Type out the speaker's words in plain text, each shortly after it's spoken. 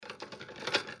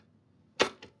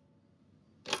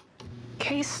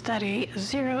Case Study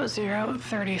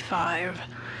 0035,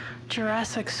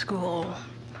 Jurassic School.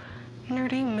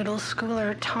 Nerdy middle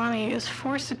schooler Tommy is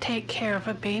forced to take care of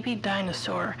a baby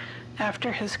dinosaur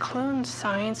after his clone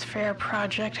science fair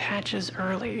project hatches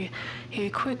early.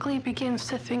 He quickly begins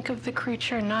to think of the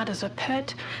creature not as a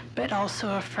pet, but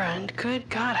also a friend. Good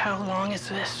God, how long is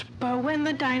this? But when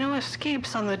the dino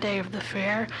escapes on the day of the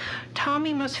fair,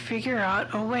 Tommy must figure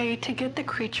out a way to get the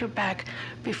creature back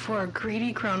before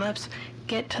greedy grown-ups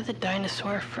get to the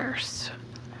dinosaur first.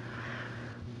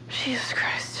 Jesus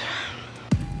Christ.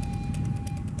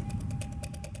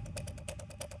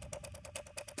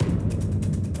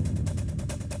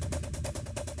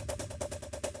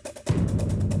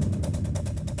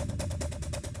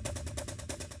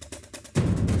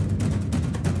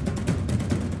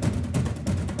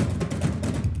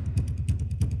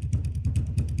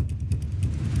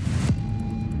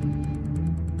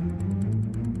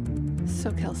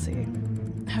 So, Kelsey,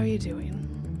 how are you doing?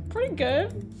 Pretty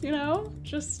good,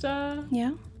 just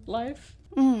Yeah? life.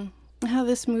 How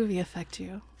this movie affect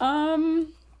you?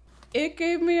 It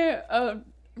gave me a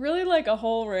really like a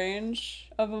whole range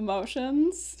of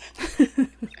emotions.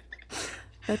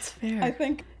 That's fair. I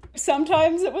think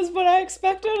sometimes it was what I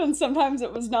expected and sometimes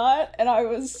it was not, and I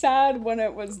was sad when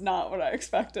it was not what I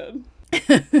expected.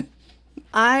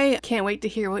 I can't wait to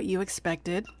hear what you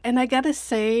expected. And I gotta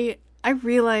say, I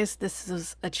realized this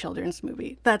is a children's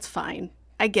movie. That's fine.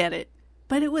 I get it.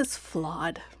 But it was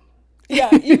flawed. Yeah,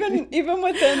 even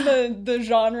within the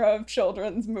genre of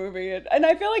children's movie. And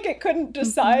I feel like it couldn't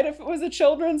decide if it was a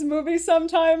children's movie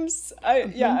sometimes.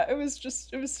 It was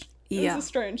a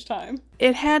strange time.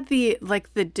 It had the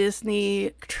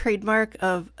Disney trademark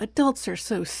of adults are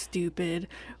so stupid,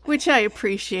 which I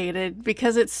appreciated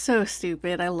because it's so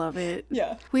stupid. I love it.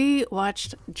 Yeah. We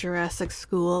watched Jurassic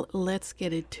School. Let's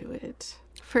get into it.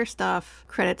 First off,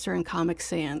 credits are in Comic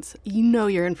Sans. You know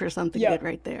you're in for something good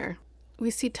right there. We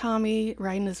see Tommy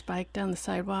riding his bike down the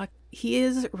sidewalk. He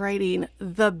is riding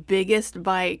the biggest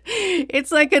bike.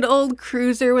 It's like an old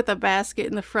cruiser with a basket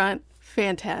in the front.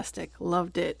 Fantastic.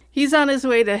 Loved it. He's on his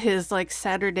way to his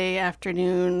Saturday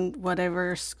afternoon,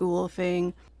 whatever, school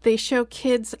thing. They show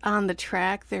kids on the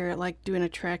track. They're doing a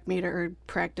track meet or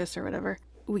practice or whatever.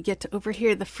 We get to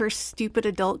overhear the first stupid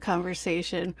adult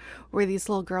conversation where these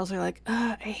little girls are like,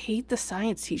 I hate the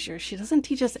science teacher. She doesn't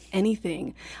teach us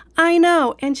anything. I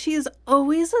know. And she is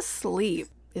always asleep.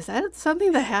 Is that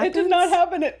something that happens? It did not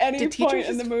happen at any point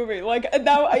in the movie.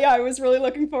 I was really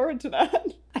looking forward to that.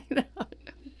 I know.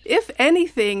 If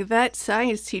anything, that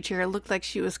science teacher looked like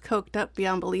she was coked up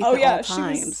beyond belief at all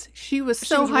times. She was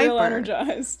so hyper. Real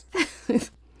energized.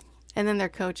 And then their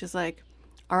coach is like,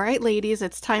 all right, ladies,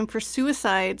 it's time for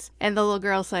suicides. And the little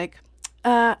girl's like,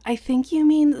 I think you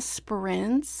mean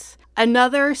sprints.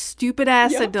 Another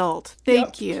stupid-ass adult.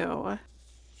 Thank you.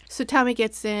 So Tommy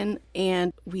gets in,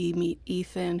 and we meet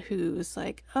Ethan, who's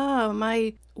like, oh,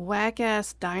 my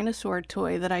whack-ass dinosaur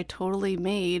toy that I totally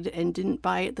made and didn't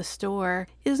buy at the store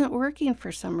isn't working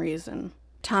for some reason.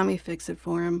 Tommy fixed it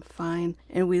for him, fine.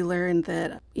 And we learned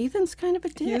that Ethan's kind of a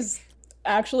dick. He's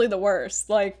actually the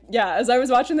worst. As I was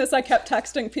watching this, I kept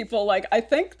texting people, I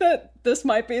think that this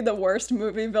might be the worst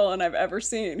movie villain I've ever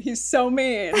seen. He's so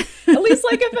mean. At least,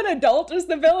 if an adult is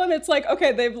the villain, it's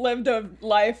okay, they've lived a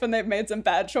life and they've made some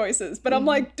bad choices. But I'm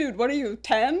like, dude, what are you,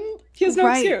 10? He has no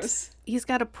excuse. He's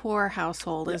got a poor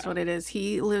household is what it is.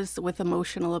 He lives with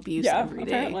emotional abuse every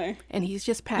day. Apparently. And he's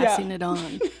just passing it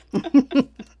on. And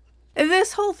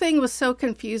this whole thing was so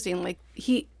confusing.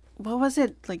 What was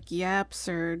it? Yaps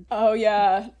or... Oh,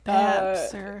 yeah.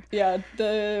 Baps or... Yeah,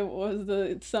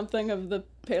 something of the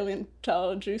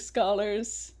paleontology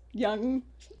scholars, young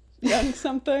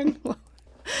something.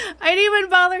 I didn't even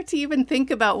bother to even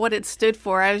think about what it stood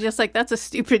for. I was just like, that's a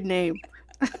stupid name.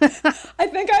 I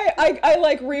think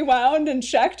I rewound and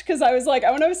checked because I was like,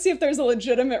 I want to see if there's a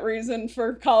legitimate reason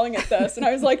for calling it this. And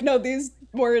I was like, no, these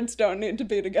words don't need to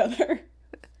be together.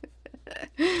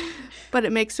 But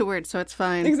it makes a word, so it's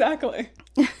fine. Exactly.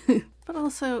 But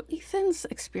also, Ethan's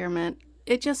experiment,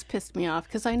 it just pissed me off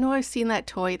because I know I've seen that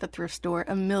toy at the thrift store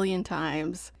a million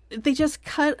times. They just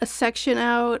cut a section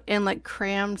out and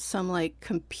crammed some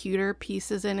computer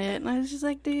pieces in it. And I was just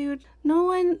like, dude,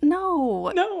 no.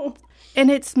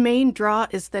 And its main draw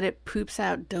is that it poops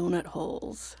out donut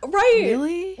holes. Right.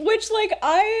 Really? Which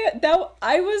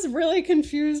I was really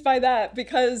confused by that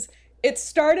because it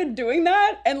started doing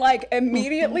that and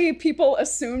immediately people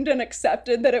assumed and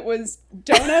accepted that it was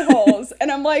donut holes.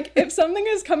 And I'm like, if something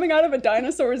is coming out of a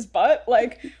dinosaur's butt,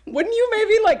 wouldn't you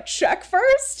maybe check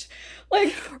first?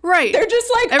 Like, right. They're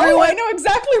just like, oh, I know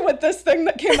exactly what this thing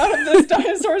that came out of this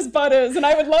dinosaur's butt is, and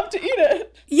I would love to eat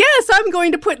it. Yes, I'm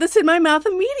going to put this in my mouth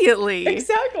immediately.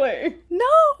 Exactly. No.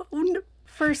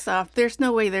 First off, there's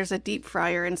no way there's a deep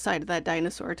fryer inside of that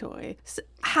dinosaur toy.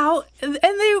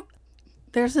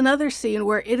 There's another scene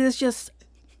where it is just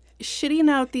shitting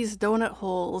out these donut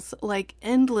holes like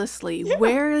endlessly. Yeah.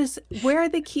 Where are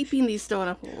they keeping these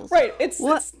donut holes? Right. It's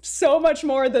so much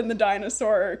more than the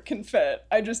dinosaur can fit.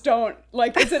 I just don't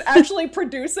like, is it actually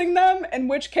producing them? In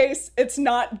which case it's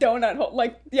not donut hole.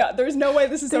 Like, yeah, there's no way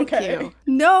this is okay. You.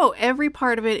 No, every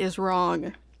part of it is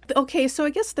wrong. Okay, so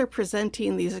I guess they're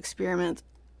presenting these experiments.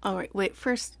 All right, wait,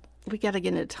 first we got to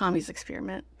get into Tommy's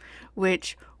experiment,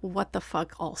 which, what the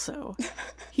fuck also?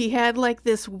 He had like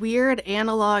this weird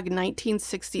analog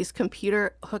 1960s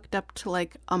computer hooked up to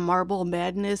like a Marble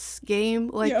Madness game.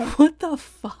 Like, What the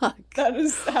fuck? That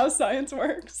is how science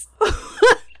works.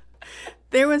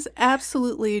 There was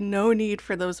absolutely no need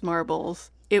for those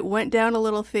marbles. It went down a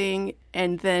little thing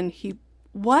and then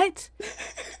What?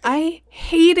 I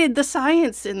hated the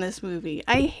science in this movie.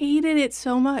 I hated it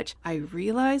so much. I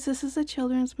realize this is a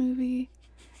children's movie,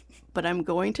 but I'm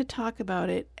going to talk about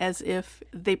it as if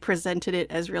they presented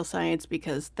it as real science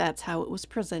because that's how it was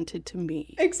presented to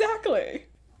me. Exactly.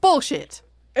 Bullshit.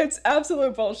 It's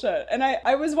absolute bullshit. And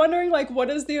I was wondering, like, what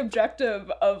is the objective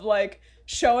of, like,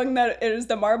 showing that it is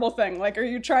the marble thing? Like, are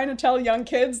you trying to tell young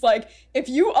kids, like, if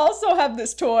you also have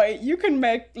this toy, you can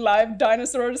make live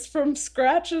dinosaurs from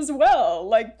scratch as well?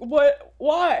 Like, what?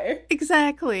 Why?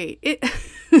 Exactly.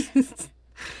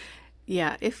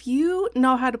 Yeah, if you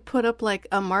know how to put up like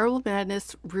a Marble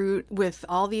Madness route with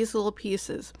all these little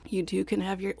pieces, you too can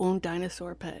have your own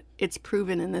dinosaur pet. It's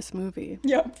proven in this movie.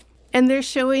 Yep. And they're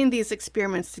showing these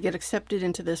experiments to get accepted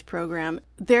into this program.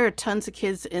 There are tons of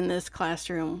kids in this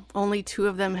classroom. Only 2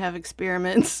 of them have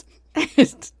experiments.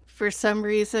 For some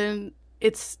reason,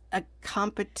 it's a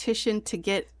competition to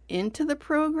get into the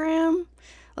program.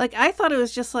 Like, I thought it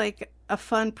was just like a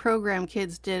fun program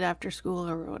kids did after school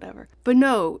or whatever. But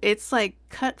no, it's like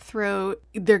cutthroat.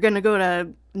 They're going to go to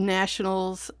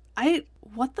nationals.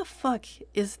 What the fuck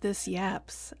is this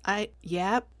Yaps?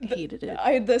 Hated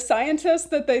it. The scientist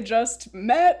that they just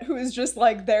met, who is just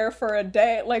like there for a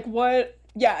day, like what?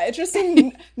 Yeah, it just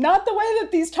seemed not the way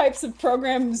that these types of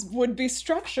programs would be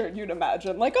structured, you'd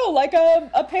imagine. Like, like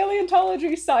a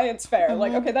paleontology science fair. Mm-hmm.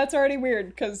 Like, okay, that's already weird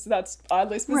because that's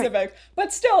oddly specific. Right.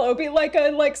 But still, it would be like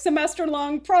a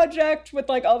semester-long project with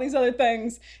like all these other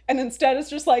things. And instead it's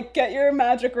just like, get your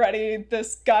magic ready.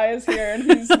 This guy is here and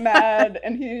he's mad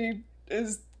and he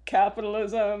is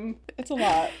capitalism. It's a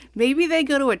lot. Maybe they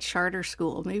go to a charter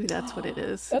school. Maybe that's what it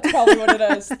is. That's probably what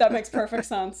it is. That makes perfect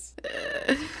sense.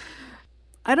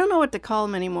 I don't know what to call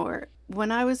them anymore.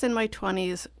 When I was in my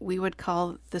 20s, we would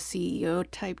call the CEO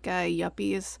type guy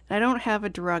yuppies. I don't have a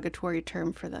derogatory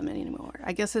term for them anymore.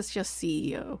 I guess it's just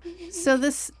CEO. So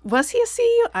was he a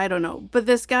CEO? I don't know. But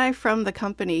this guy from the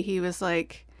company, he was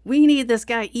like, we need this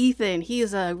guy, Ethan.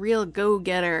 He's a real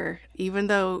go-getter, even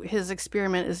though his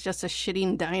experiment is just a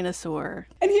shitting dinosaur.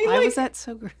 And why was that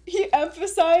so great? He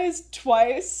emphasized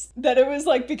twice that it was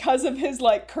like because of his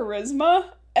like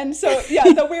charisma. And so,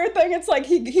 yeah, the weird thing, it's like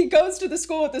he goes to the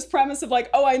school with this premise of like,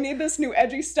 oh, I need this new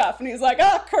edgy stuff. And he's like,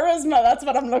 charisma, that's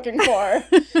what I'm looking for.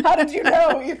 How did you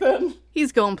know, Ethan?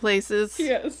 He's going places. He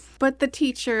is. But the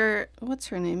teacher, what's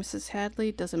her name, Mrs.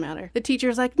 Hadley? Doesn't matter. The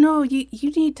teacher's like, no, you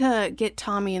need to get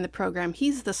Tommy in the program.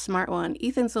 He's the smart one.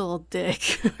 Ethan's a little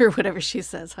dick, or whatever she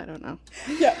says. I don't know.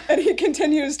 Yeah, and he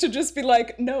continues to just be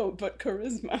like, no, but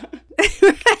charisma.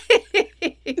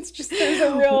 Right. It's just, there's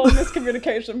a real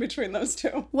miscommunication between those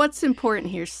two. What's important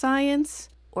here, science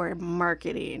or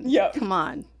marketing? Yeah. Come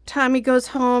on. Tommy goes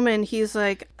home and he's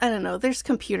like, I don't know, there's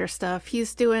computer stuff.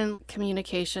 He's doing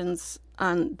communications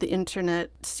on the internet.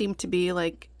 Seemed to be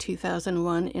like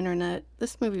 2001 internet.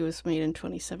 This movie was made in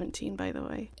 2017, by the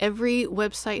way. Every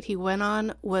website he went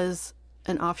on was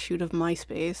an offshoot of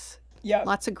MySpace. Yeah.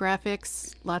 Lots of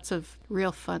graphics, lots of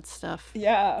real fun stuff.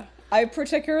 Yeah. I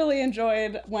particularly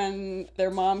enjoyed when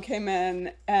their mom came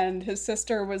in and his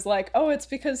sister was like, oh, it's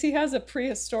because he has a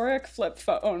prehistoric flip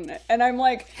phone. And I'm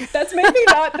like, that's maybe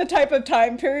not the type of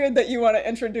time period that you want to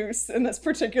introduce in this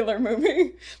particular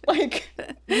movie. Like,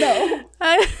 no.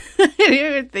 I didn't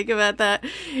even think about that.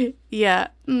 Yeah.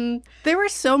 There were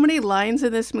so many lines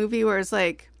in this movie where it's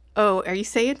like, oh, are you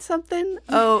saying something?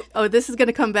 Oh, this is going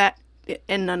to come back.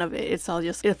 And none of it. It's all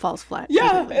just, it falls flat. Yeah,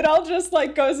 completely. It all just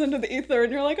like goes into the ether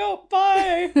and you're like, oh,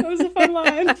 bye. That was a fun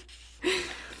line.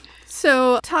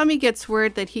 So Tommy gets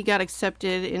word that he got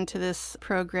accepted into this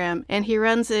program and he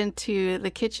runs into the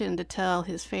kitchen to tell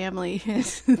his family.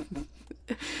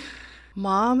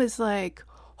 Mom is like,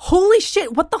 holy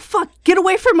shit, what the fuck? Get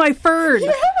away from my fern.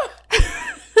 Yeah.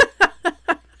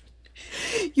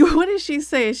 What does she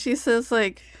say? She says,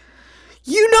 like,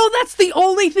 you know that's the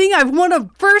only thing I've won a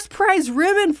first prize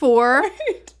ribbon for.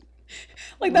 Right.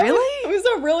 Like, that was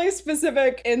a really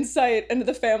specific insight into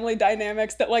the family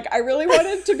dynamics that, like, I really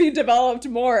wanted to be developed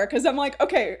more. Because I'm like,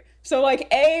 okay, so,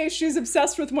 like, A, she's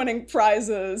obsessed with winning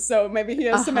prizes. So maybe he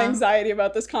has some anxiety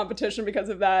about this competition because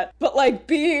of that. But, like,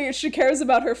 B, she cares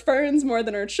about her ferns more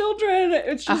than her children.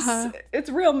 It's just, it's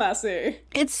real messy.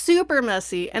 It's super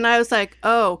messy. And I was like,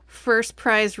 oh, first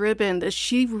prize ribbon, that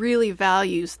she really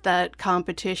values that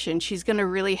competition. She's going to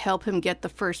really help him get the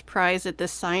first prize at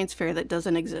this science fair that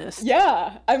doesn't exist.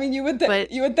 Yeah. I mean, you would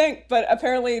think, but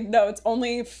apparently, no, it's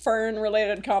only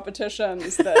fern-related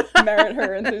competitions that merit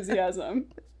her enthusiasm.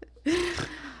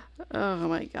 Oh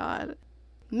my god.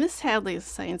 Miss Hadley is a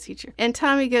science teacher. And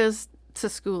Tommy goes to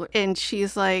school and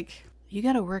she's like, you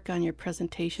gotta work on your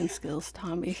presentation skills,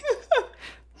 Tommy.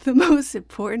 The most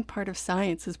important part of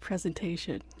science is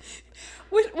presentation.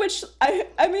 Which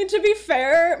I mean, to be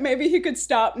fair, maybe he could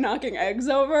stop knocking eggs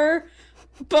over.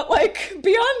 But, like,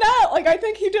 beyond that, like, I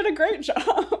think he did a great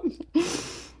job.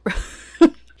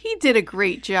 He did a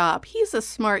great job. He's a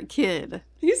smart kid.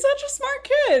 He's such a smart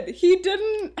kid. He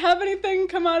didn't have anything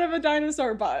come out of a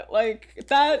dinosaur butt. Like,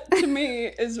 that, to me,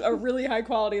 is a really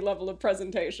high-quality level of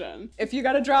presentation. If you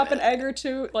gotta drop an egg or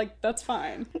two, like, that's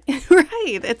fine.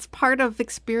 Right. It's part of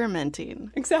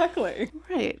experimenting. Exactly.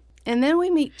 Right. And then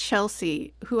we meet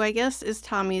Chelsea, who I guess is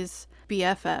Tommy's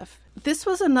BFF. This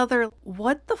was another,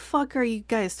 what the fuck are you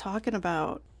guys talking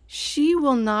about? She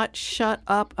will not shut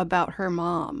up about her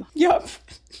mom. Yep.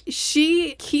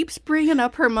 She keeps bringing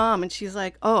up her mom, and she's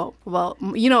like, oh, well,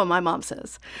 you know what my mom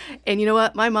says. And you know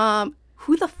what? My mom,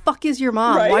 who the fuck is your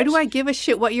mom? Right? Why do I give a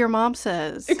shit what your mom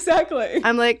says? Exactly.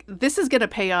 I'm like, this is going to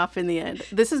pay off in the end.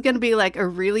 This is going to be like a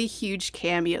really huge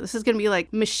cameo. This is going to be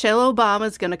like Michelle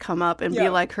Obama's going to come up and be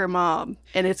like her mom,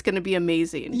 and it's going to be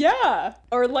amazing. Yeah.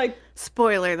 Or like...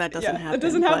 Spoiler, that doesn't happen. It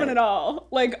doesn't happen at all.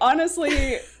 Like,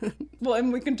 honestly, well,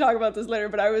 and we can talk about this later,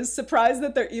 but I was surprised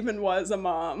that there even was a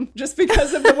mom. Just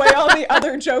because of the way all the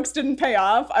other jokes didn't pay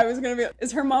off. I was going to be,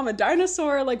 is her mom a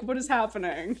dinosaur? Like, what is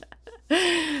happening?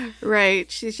 Right.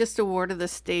 She's just a ward of the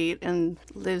state and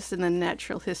lives in the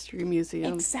Natural History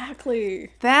Museum.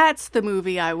 Exactly. That's the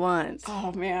movie I want.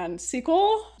 Oh, man.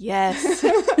 Sequel? Yes.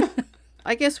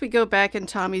 I guess we go back and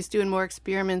Tommy's doing more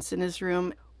experiments in his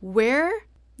room. Where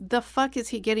the fuck is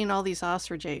he getting all these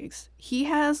ostrich eggs? He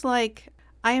has, like,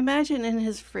 I imagine in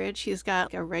his fridge he's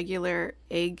got a regular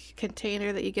egg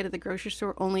container that you get at the grocery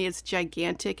store, only it's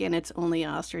gigantic and it's only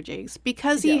ostrich eggs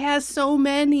because he has so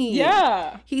many.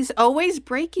 Yeah. He's always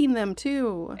breaking them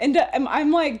too. And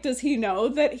I'm like, does he know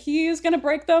that he's going to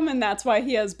break them and that's why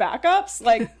he has backups?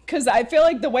 Like, because I feel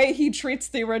like the way he treats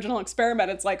the original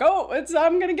experiment, it's like, oh,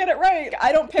 I'm going to get it right.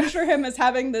 I don't picture him as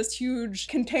having this huge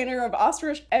container of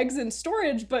ostrich eggs in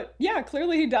storage, but yeah,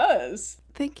 clearly he does.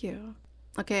 Thank you.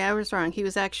 Okay, I was wrong. He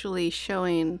was actually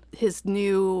showing his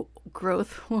new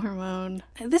growth hormone.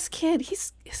 This kid,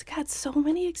 he's got so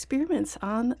many experiments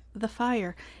on the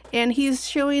fire. And he's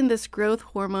showing this growth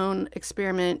hormone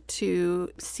experiment to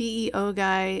CEO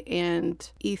guy and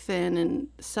Ethan and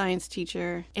science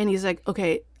teacher. And he's like,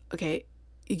 okay,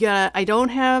 I don't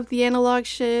have the analog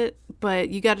shit, but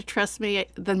you gotta trust me.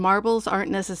 The marbles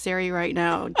aren't necessary right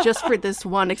now, just for this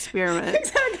one experiment.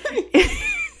 Exactly.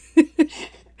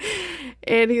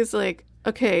 And he's like,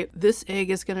 okay, this egg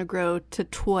is going to grow to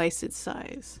twice its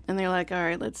size. And they're like, all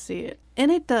right, let's see it.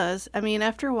 And it does. I mean,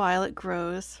 after a while it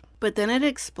grows, but then it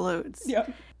explodes.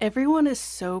 Yep. Everyone is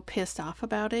so pissed off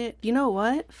about it. You know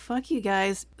what? Fuck you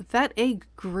guys. That egg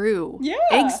grew. Yeah.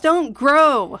 Eggs don't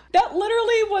grow. That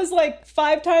literally was like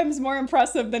 5 times more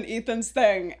impressive than Ethan's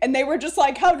thing. And they were just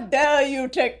like, how dare you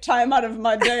take time out of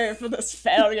my day for this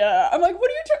failure? I'm like, what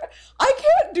are you I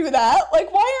can't do that.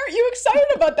 Like, why aren't you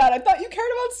excited about that? I thought you cared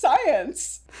about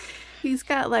science. He's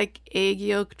got like egg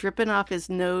yolk dripping off his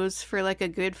nose for like a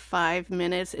good 5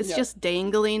 minutes. It's just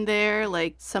dangling there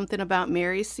like something about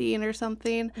Mary scene or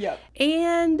something. Yep.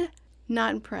 And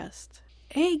not impressed.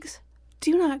 Eggs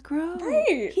do not grow.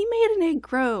 Right. He made an egg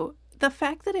grow. The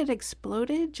fact that it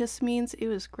exploded just means it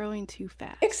was growing too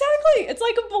fast. Exactly. It's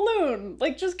like a balloon.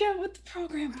 Like, just get with the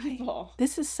program, people.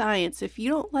 This is science. If you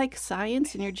don't like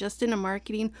science and you're just into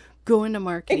marketing, go into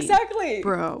marketing. Exactly.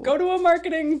 Bro. Go to a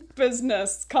marketing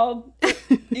business called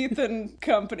Ethan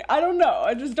Company. I don't know.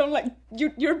 I just don't like...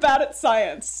 You're bad at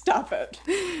science. Stop it.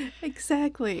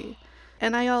 Exactly.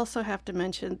 And I also have to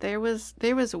mention there was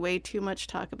way too much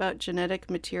talk about genetic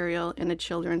material in a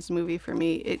children's movie for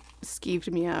me. It skeeved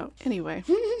me out. Anyway,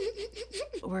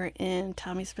 we're in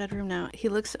Tommy's bedroom now. He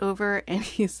looks over and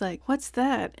he's like, "What's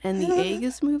that?" And the egg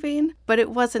is moving, but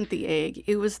it wasn't the egg.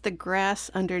 It was the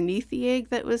grass underneath the egg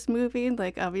that was moving.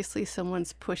 Like, obviously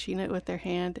someone's pushing it with their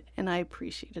hand, and I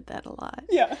appreciated that a lot.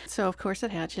 Yeah. So of course it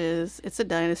hatches. It's a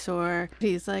dinosaur.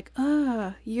 He's like,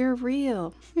 "Ah, you're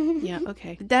real." Yeah,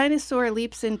 okay. The dinosaur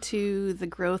leaps into the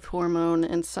growth hormone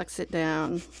and sucks it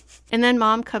down. And then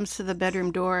Mom comes to the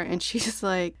bedroom door and she's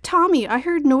like, "Tommy, I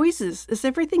heard noises. Is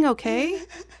everything okay?"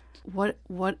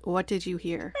 What did you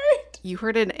hear? Right. You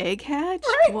heard an egg hatch?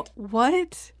 Right.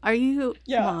 What? Are you...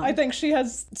 Yeah, Mom. I think she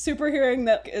has super hearing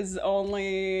that is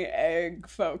only egg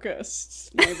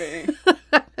focused, maybe.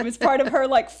 It's part of her,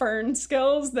 like, fern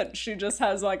skills that she just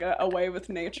has, like, a way with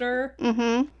nature.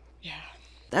 Mm-hmm. Yeah.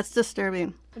 That's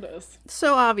disturbing. It is.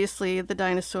 So obviously the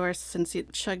dinosaur, since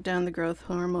it chugged down the growth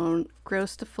hormone,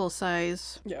 grows to full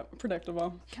size. Yeah,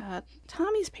 predictable. God,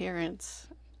 Tommy's parents...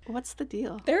 What's the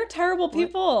deal? They're terrible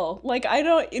people. What? Like, I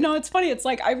don't, it's funny. It's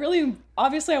like,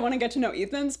 obviously I want to get to know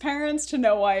Ethan's parents to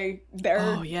know why they're,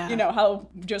 how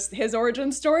just his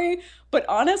origin story. But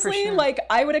honestly, sure. Like,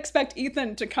 I would expect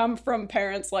Ethan to come from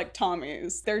parents like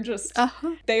Tommy's. They're just,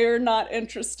 they're not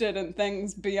interested in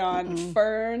things beyond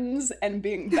ferns and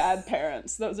being bad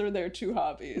parents. Those are their two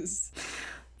hobbies.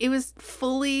 It was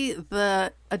fully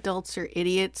the adults are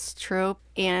idiots trope.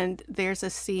 And there's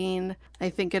a scene, I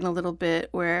think in a little bit,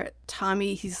 where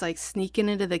Tommy, he's like sneaking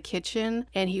into the kitchen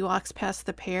and he walks past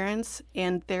the parents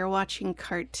and they're watching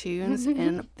cartoons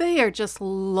and they are just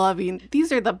loving.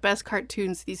 These are the best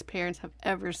cartoons these parents have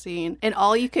ever seen. And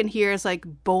all you can hear is like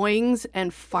boings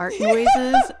and fart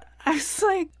noises. I was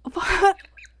like, what?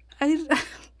 I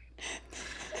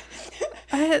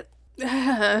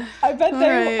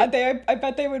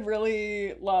bet they would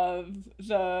really love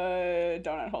the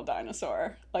donut hole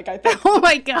dinosaur. Like, I think. Oh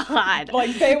my God!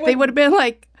 Like they would have been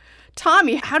like,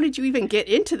 "Tommy, how did you even get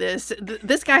into this?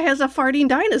 This guy has a farting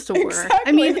dinosaur. Exactly.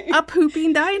 I mean, a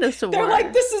pooping dinosaur." They're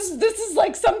like, this is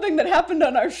like something that happened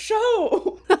on our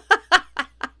show.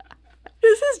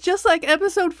 This is just like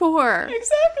episode 4.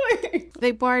 Exactly.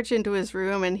 They barge into his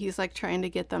room and he's like trying to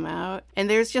get them out. And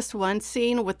there's just one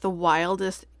scene with the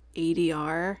wildest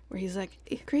ADR where he's like,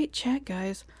 "Great chat,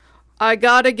 guys. I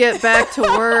gotta get back to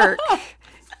work."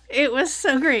 It was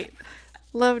so great.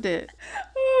 Loved it.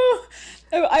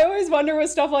 I always wonder with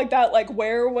stuff like that, like,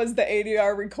 where was the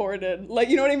ADR recorded? Like,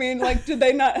 you know what I mean? Like, did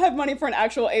they not have money for an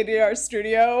actual ADR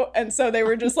studio? And so they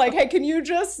were just like, "Hey, can you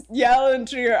just yell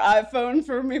into your iPhone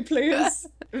for me, please?"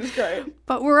 It was great.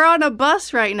 But we're on a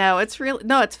bus right now. It's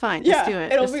fine. Just do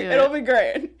it. It'll be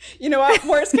great. You know what?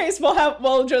 Worst case,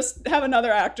 we'll just have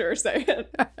another actor say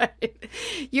it. Right.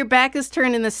 Your back is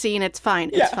turned in the scene. It's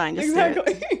fine. It's fine. Just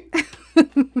exactly. do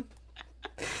it.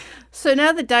 So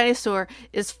now the dinosaur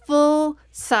is full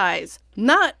size,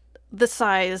 not the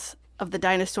size of the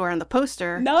dinosaur on the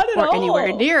poster. Not at or all.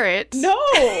 Anywhere near it. No.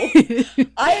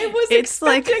 I was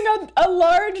expecting a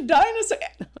large dinosaur.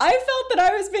 I felt that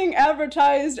I was being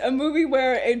advertised a movie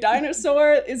where a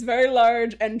dinosaur is very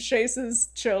large and chases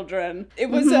children. It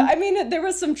was, there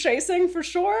was some chasing for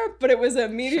sure, but it was a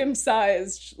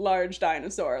medium-sized large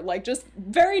dinosaur. Like, just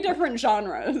very different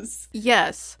genres.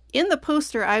 Yes. In the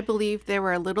poster, I believe there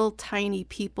were little tiny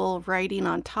people riding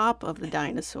on top of the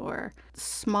dinosaur,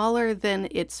 smaller than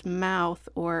its mouth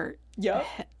or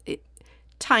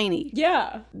tiny.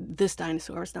 Yeah. This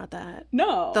dinosaur is not that.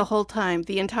 No. The whole time,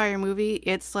 the entire movie,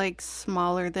 it's like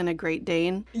smaller than a Great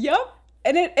Dane. Yep.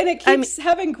 And it keeps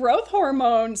having growth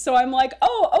hormone, so I'm like,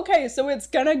 oh, okay, so it's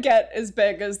gonna get as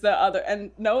big as the other.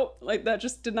 And nope, like that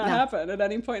just did not happen at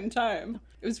any point in time.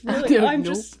 It was really,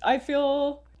 I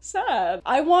feel sad.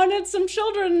 I wanted some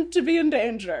children to be in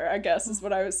danger, I guess is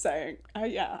what I was saying. I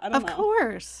don't know. Of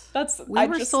course. We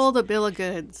were sold a bill of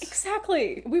goods.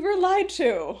 Exactly. We were lied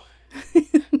to.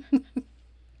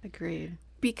 Agreed.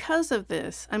 Because of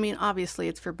this, I mean, obviously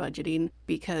it's for budgeting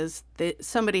because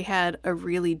somebody had a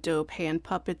really dope hand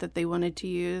puppet that they wanted to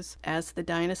use as the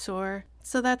dinosaur.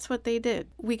 So that's what they did.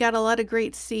 We got a lot of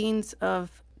great scenes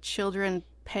of children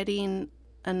petting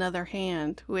another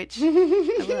hand, which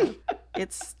I love.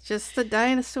 It's just a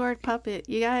dinosaur puppet.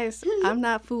 You guys, I'm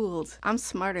not fooled. I'm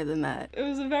smarter than that. It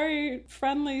was a very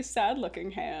friendly,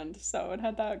 sad-looking hand, so it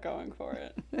had that going for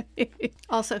it.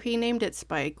 Also, he named it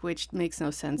Spike, which makes no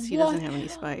sense. He doesn't have any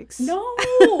spikes. No!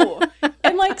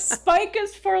 And like Spike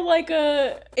is for like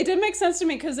it didn't make sense to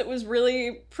me because it was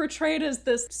really portrayed as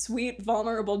this sweet,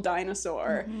 vulnerable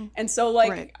dinosaur. And so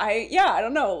like, I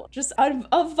don't know, just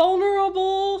a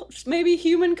vulnerable, maybe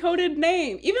human coded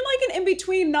name, even like an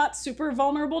in-between, not super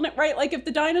vulnerable, right? Like if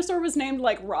the dinosaur was named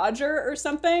like Roger or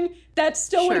something, that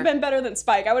still would have been better than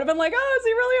Spike. I would have been like, oh, is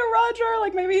he really a Roger?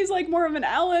 Like maybe he's like more of an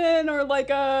Alan or like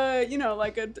a, you know,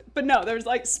 like a, but no, there's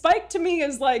like Spike to me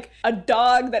is like a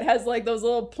dog that has like those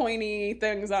little pointy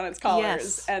things on its collars.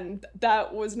 Yes. And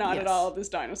that was not at all this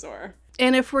dinosaur.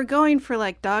 And if we're going for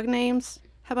like dog names,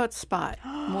 how about Spot?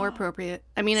 More appropriate.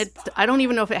 I mean, I don't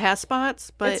even know if it has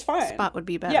spots, but it's fine. Spot would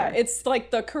be better. Yeah, it's like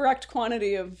the correct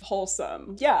quantity of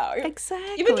wholesome. Yeah.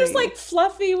 Exactly. Even just like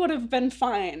Fluffy would have been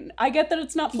fine. I get that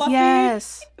it's not Fluffy.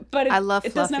 Yes. But I love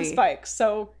it Fluffy. doesn't have spikes,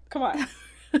 so come on.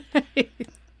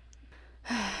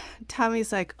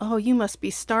 Tommy's like, oh, you must be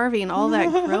starving, all that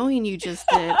growing you just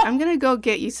did. I'm going to go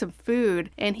get you some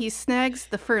food. And he snags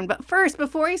the fern. But first,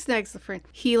 before he snags the fern,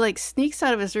 he like sneaks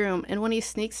out of his room. And when he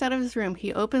sneaks out of his room,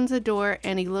 he opens a door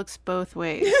and he looks both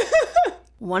ways.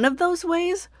 One of those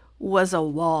ways was a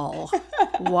wall.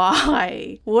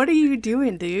 Why? What are you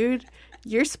doing, dude?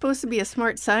 You're supposed to be a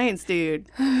smart science dude.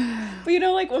 But you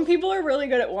know, like when people are really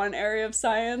good at one area of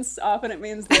science, often it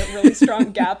means they have really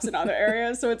strong gaps in other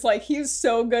areas. So it's like he's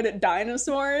so good at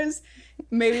dinosaurs,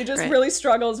 maybe just really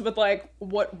struggles with like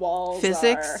what walls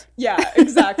physics are. Yeah,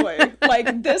 exactly.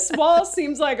 Like this wall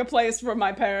seems like a place where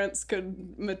my parents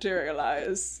could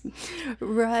materialize.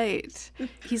 Right.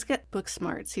 He's got book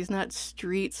smarts. He's not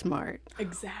street smart.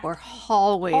 Exactly. Or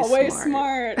hallway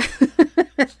smart.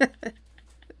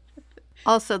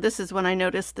 Also, this is when I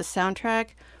noticed the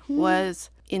soundtrack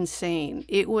was insane.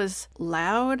 It was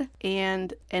loud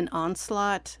and an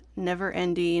onslaught,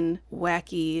 never-ending,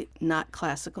 wacky, not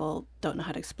classical, don't know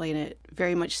how to explain it,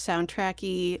 very much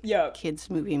soundtracky, kids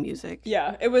movie music.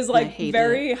 Yeah, it was like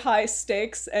very high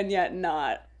stakes and yet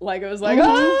not. Like it was like,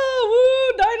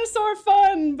 oh, woo, dinosaur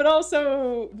fun, but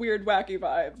also weird, wacky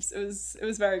vibes. It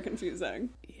was very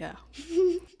confusing. Yeah.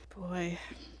 Boy,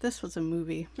 this was a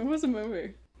movie. It was a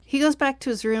movie. He goes back to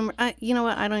his room. You know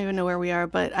what? I don't even know where we are,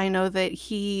 but I know that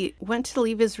he went to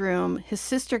leave his room. His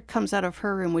sister comes out of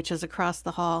her room, which is across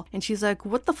the hall, and she's like,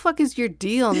 what the fuck is your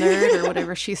deal, nerd? Or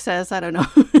whatever she says. I don't know.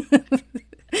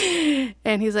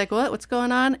 And he's like, what? What's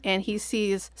going on? And he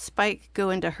sees Spike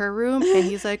go into her room, and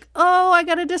he's like, oh, I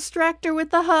got to distract her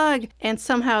with the hug. And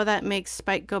somehow that makes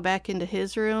Spike go back into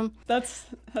his room. That's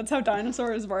how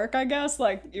dinosaurs work, I guess.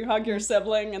 Like, you hug your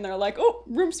sibling, and they're like, oh,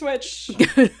 room switch.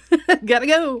 Gotta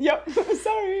go. Yep,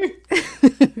 sorry.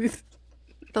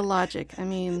 The logic. I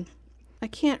mean, I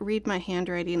can't read my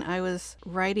handwriting. I was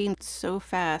writing so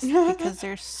fast because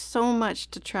there's so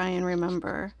much to try and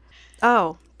remember.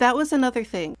 Oh, that was another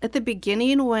thing. At the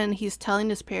beginning, when he's telling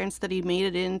his parents that he made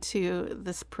it into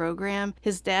this program,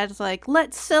 his dad's like,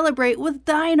 let's celebrate with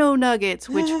dino nuggets,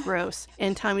 which gross.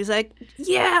 And Tommy's like,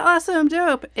 yeah, awesome,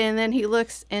 dope. And then he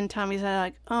looks and Tommy's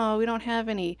like, oh, we don't have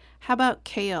any. How about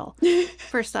kale?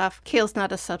 First off, kale's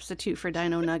not a substitute for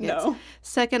dino nuggets. No.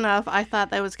 Second off, I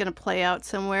thought that was going to play out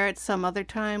somewhere at some other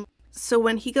time. So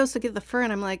when he goes to get the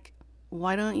fern, I'm like,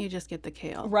 why don't you just get the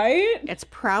kale? Right? It's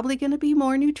probably going to be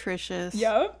more nutritious.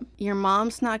 Yep. Your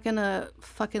mom's not going to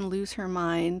fucking lose her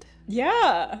mind.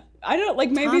 Yeah. I don't, like,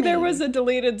 maybe Tommy. there was a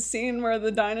deleted scene where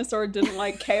the dinosaur didn't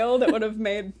like kale that would have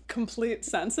made complete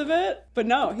sense of it. But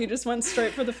no, he just went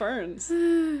straight for the ferns.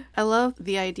 I love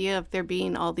the idea of there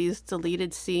being all these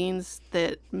deleted scenes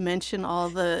that mention all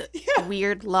the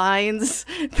weird lines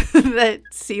that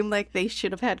seem like they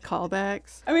should have had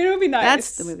callbacks. I mean, it would be nice.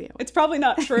 That's the movie. It's probably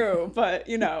not true, but,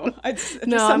 you know, it's just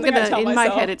no, something I tell in myself.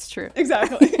 my head, it's true.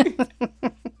 Exactly.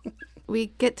 We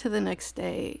get to the next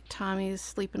day. Tommy's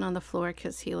sleeping on the floor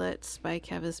because he let Spike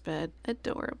have his bed.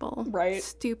 Adorable. Right.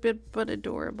 Stupid, but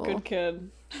adorable. Good kid.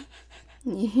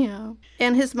 Yeah.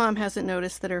 And his mom hasn't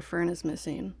noticed that her fern is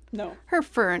missing. No. Her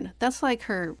fern, that's like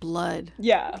her blood.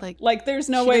 Yeah. Like there's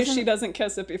no way she doesn't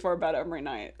kiss it before bed every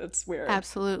night. That's weird.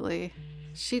 Absolutely.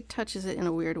 She touches it in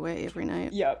a weird way every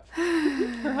night. Yep.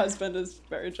 Her husband is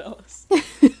very jealous.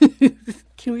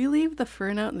 Can we leave the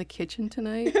fern out in the kitchen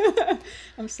tonight?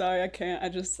 I'm sorry, I can't. I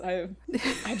just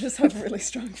have really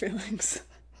strong feelings.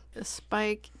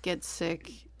 Spike gets sick.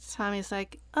 Tommy's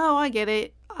like, oh, I get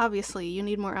it. Obviously, you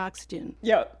need more oxygen.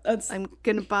 Yeah, I'm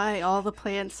going to buy all the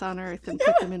plants on Earth and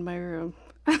put them in my room.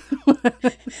 It's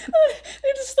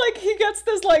just like he gets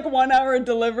this like 1 hour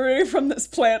delivery from this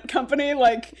plant company.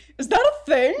 Like, is that a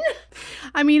thing?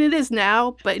 I mean, it is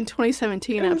now, but in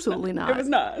 2017, absolutely not. It was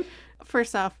not.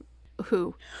 First off,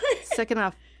 who? Second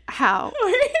off, how?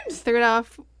 Wait. Third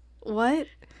off, what?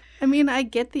 I mean, I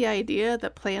get the idea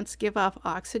that plants give off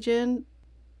oxygen,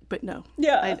 but no.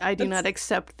 Yeah. I do not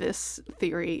accept this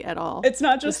theory at all. It's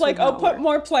not just like, oh, put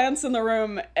more plants in the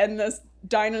room and this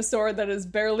dinosaur that is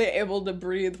barely able to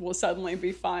breathe will suddenly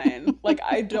be fine. Like,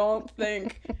 I don't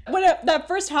think... When that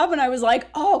first happened, I was like,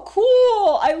 oh,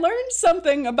 cool, I learned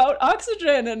something about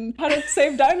oxygen and how to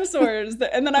save dinosaurs.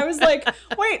 And then I was like,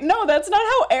 wait, no, that's not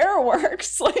how air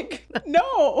works. Like,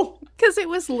 no. Because it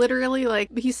was literally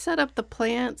like, he set up the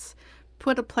plants,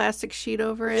 put a plastic sheet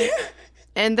over it,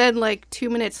 and then like 2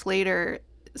 minutes later,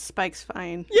 Spike's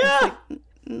fine. Yeah. Like,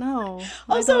 no.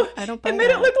 Also, I don't buy it made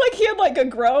that. it look like he had like a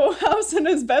grow house in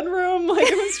his bedroom. Like,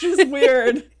 it was just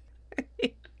weird.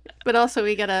 But also,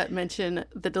 we gotta mention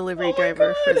the delivery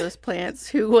driver for those plants,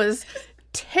 who was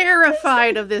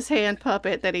terrified of this hand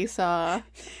puppet that he saw.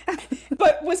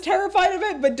 But was terrified of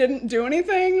it, but didn't do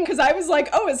anything. Because I was like,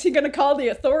 oh, is he going to call the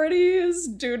authorities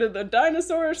due to the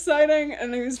dinosaur sighting?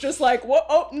 And he was just like, whoa,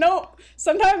 oh, no.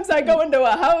 Sometimes I go into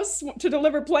a house to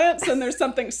deliver plants and there's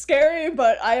something scary,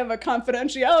 but I have a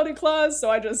confidentiality clause, so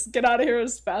I just get out of here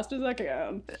as fast as I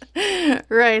can.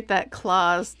 Right, that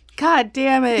clause. God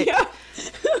damn it. Yeah.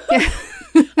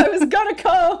 I was gonna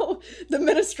call the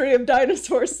Ministry of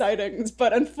Dinosaur Sightings,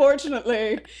 but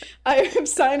unfortunately, I have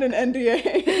signed an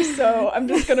NDA, so I'm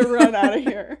just gonna run out of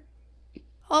here.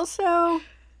 Also,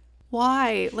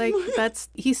 why? Like,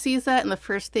 he sees that and the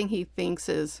first thing he thinks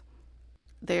is,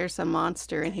 there's a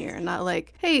monster in here. Not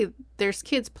like, hey, there's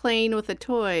kids playing with a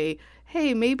toy.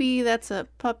 Hey, maybe that's a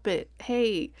puppet.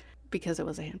 Hey, because it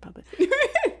was a hand puppet.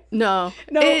 No.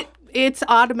 It's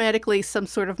automatically some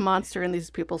sort of monster in these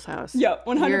people's house. Yeah,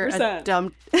 100%. You're a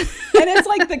dumb... And it's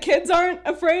like the kids aren't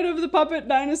afraid of the puppet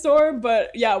dinosaur,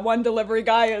 but yeah, one delivery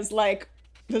guy is like,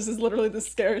 this is literally the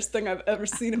scariest thing I've ever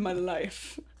seen in my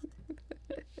life.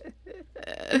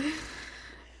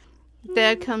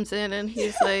 Dad comes in and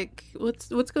he's like, what's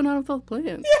going on with all the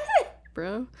plants,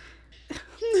 bro?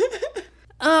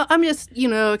 I'm just,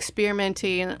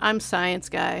 experimenting. I'm science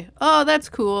guy. Oh, that's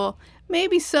cool.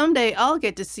 Maybe someday I'll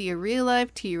get to see a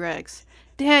real-life T-Rex.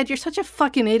 Dad, you're such a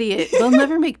fucking idiot. They'll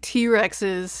never make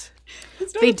T-Rexes.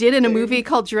 They did in a movie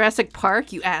called Jurassic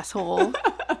Park, you asshole.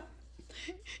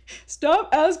 Stop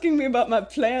asking me about my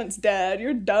plants, Dad.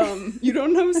 You're dumb. You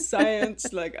don't know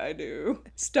science like I do.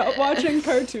 Stop watching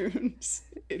cartoons,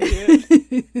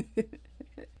 idiot.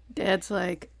 Dad's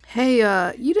like, hey,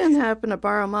 you didn't happen to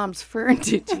borrow Mom's fern,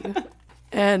 did you?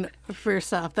 And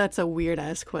first off, that's a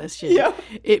weird-ass question. Yeah.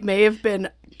 It may have been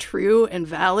true and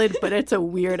valid, but it's a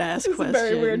weird-ass question. It's a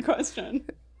very weird question.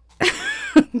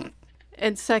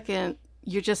 And second,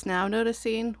 you're just now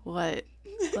noticing? What?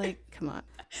 Like, come on.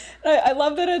 I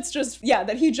love that it's just,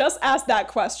 that he just asked that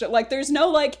question. Like, there's no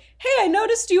like, hey, I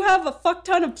noticed you have a fuck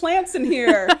ton of plants in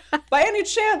here. By any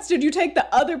chance, did you take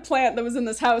the other plant that was in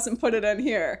this house and put it in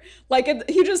here? Like,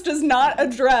 he just does not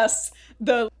address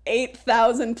the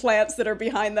 8,000 plants that are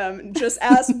behind them. Just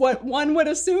ask what one would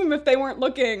assume if they weren't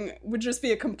looking would just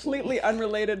be a completely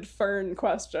unrelated fern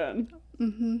question.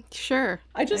 Mm-hmm. Sure.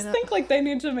 I just think like they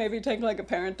need to maybe take like a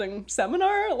parenting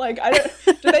seminar. Like,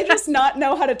 do they just not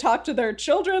know how to talk to their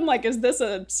children? Like, is this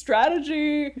a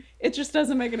strategy? It just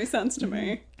doesn't make any sense to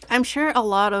me. I'm sure a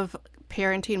lot of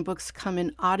parenting books come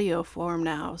in audio form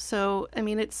now. So, I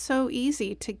mean, it's so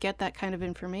easy to get that kind of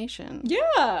information.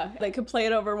 Yeah. They could play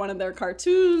it over one of their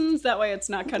cartoons. That way it's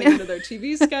not cutting into their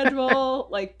TV schedule.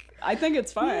 Like, I think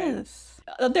it's fine. Yes.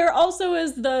 There also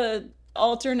is the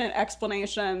alternate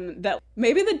explanation that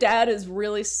maybe the dad is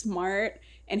really smart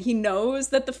and he knows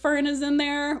that the fern is in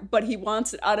there, but he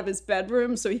wants it out of his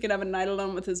bedroom so he can have a night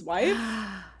alone with his wife.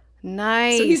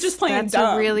 Nice. So he's just playing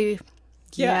dumb.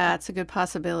 Yeah, it's a good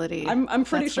possibility. I'm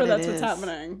pretty sure that's what's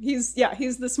happening. He's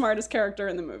the smartest character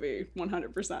in the movie,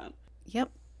 100%. Yep.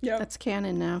 That's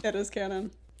canon now. It is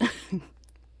canon.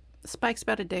 Spike's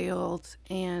about a day old,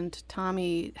 and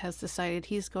Tommy has decided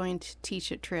he's going to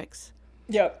teach it tricks.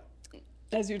 Yep.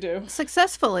 As you do.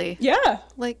 Successfully. Yeah.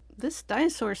 Like, this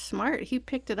dinosaur's smart. He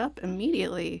picked it up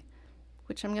immediately,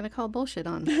 which I'm going to call bullshit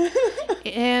on.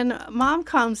 And Mom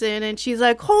comes in and she's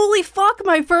like, holy fuck,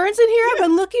 my fern's in here. I've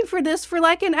been looking for this for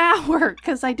like an hour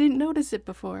because I didn't notice it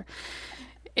before.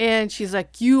 And she's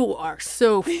like, you are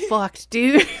so fucked,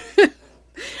 dude.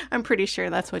 I'm pretty sure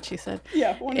that's what she said.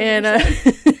 Yeah,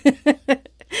 100%.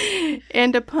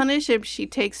 And to punish him, she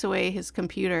takes away his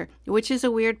computer, which is a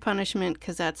weird punishment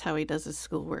because that's how he does his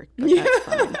schoolwork. But that's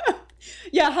fine.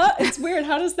 Yeah, it's weird.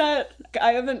 How does that...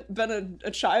 I haven't been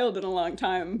a child in a long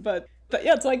time, but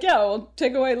yeah, it's like, we'll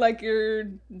take away like your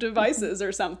devices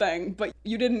or something, but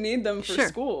you didn't need them for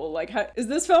school. Like, is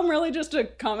this film really just a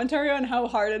commentary on how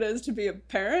hard it is to be a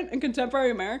parent in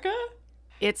contemporary America?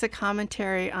 It's a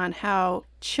commentary on how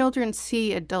children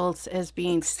see adults as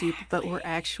being stupid, but we're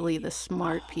actually the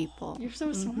smart people. You're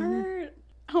so smart.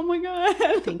 Oh my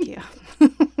God. Thank you.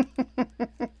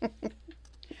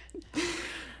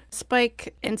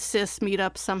 Spike and Sis meet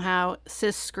up somehow.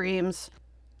 Sis screams.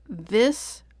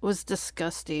 This was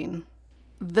disgusting.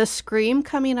 The scream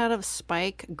coming out of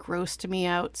Spike grossed me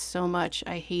out so much.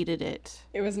 I hated it.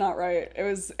 It was not right. It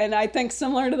was, and I think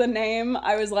similar to the name,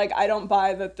 I was like, I don't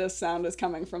buy that this sound is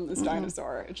coming from this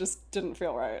dinosaur. It just didn't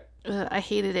feel right. I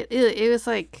hated it. It was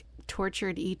like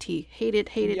tortured E.T.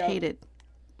 Hated.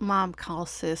 Mom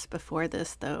calls Sis before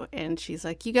this, though, and she's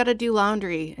like, you gotta do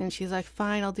laundry. And she's like,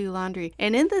 fine, I'll do laundry.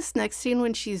 And in this next scene,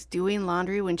 when she's doing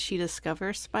laundry, when she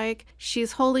discovers Spike,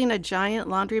 she's holding a giant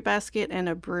laundry basket and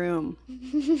a broom.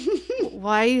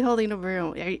 Why are you holding a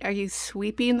broom? Are you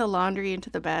sweeping the laundry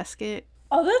into the basket?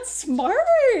 Oh, that's smart.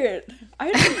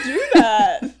 I didn't do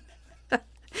that.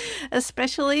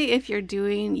 Especially if you're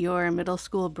doing your middle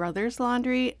school brother's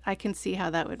laundry, I can see how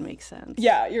that would make sense.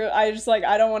 Yeah, I just like,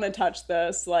 I don't want to touch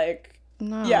this. Like,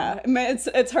 no. Yeah,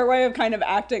 it's her way of kind of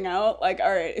acting out. Like,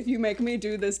 all right, if you make me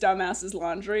do this dumbass's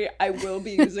laundry, I will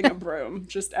be using a broom.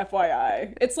 Just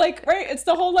FYI. It's like, right? It's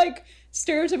the whole like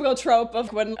stereotypical trope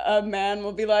of when a man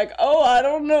will be like, oh, I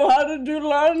don't know how to do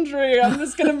laundry. I'm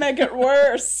just gonna make it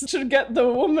worse to get the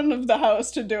woman of the house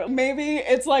to do it. Maybe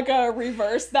it's like a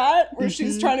reverse that, where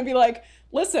she's trying to be like,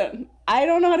 listen, I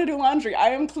don't know how to do laundry. I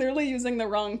am clearly using the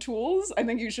wrong tools. I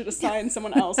think you should assign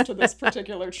someone else to this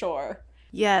particular chore.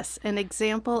 Yes, an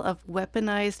example of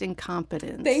weaponized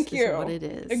incompetence. Thank you. Is what it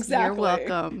is. Exactly. You're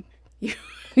welcome.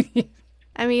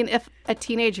 I mean, if a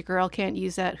teenage girl can't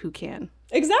use that, who can?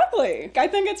 Exactly. I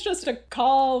think it's just a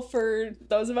call for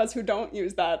those of us who don't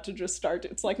use that to just start.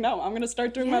 It's like, no, I'm going to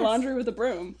start doing my laundry with a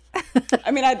broom.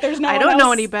 I mean, there's no one else. I don't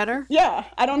know any better. Yeah.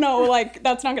 I don't know. Like,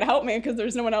 that's not going to help me because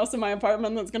there's no one else in my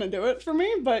apartment that's going to do it for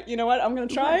me. But you know what? I'm going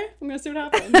to try. I'm going to see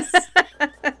what happens.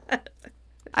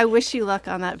 I wish you luck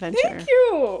on that venture. Thank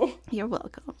you. You're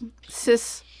welcome.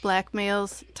 Sis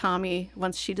blackmails Tommy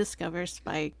once she discovers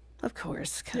Spike. Of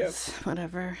course, because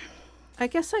whatever. I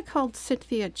guess I called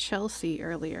Cynthia Chelsea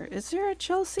earlier. Is there a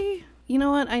Chelsea? You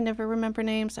know what? I never remember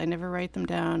names. I never write them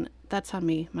down. That's on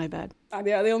me. My bad.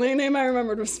 Yeah, the only name I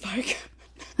remembered was Spike.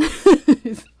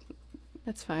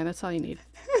 That's fine. That's all you need.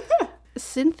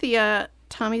 Cynthia,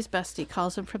 Tommy's bestie,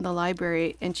 calls him from the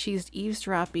library, and she's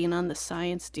eavesdropping on the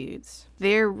science dudes.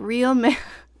 They're real mad.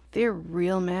 They're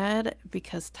real mad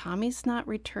because Tommy's not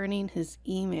returning his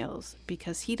emails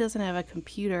because he doesn't have a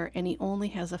computer and he only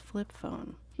has a flip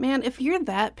phone. Man, if you're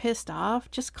that pissed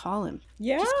off, just call him.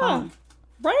 Yeah. Just call him.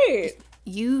 Right.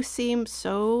 You seem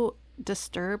so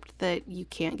disturbed that you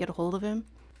can't get a hold of him,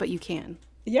 but you can.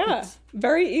 Yeah,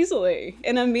 very easily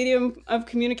in a medium of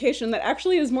communication that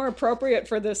actually is more appropriate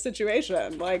for this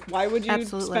situation. Like, why would you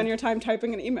spend your time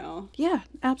typing an email? Yeah,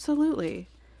 absolutely.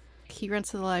 He runs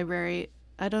to the library.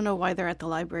 I don't know why they're at the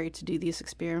library to do these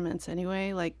experiments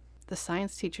anyway. Like, the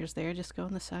science teacher's there, just go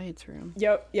in the science room.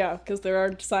 Yep, yeah, because there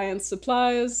are science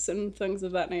supplies and things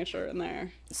of that nature in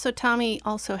there. So Tommy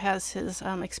also has his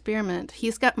experiment.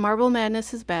 He's got Marble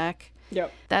Madness back.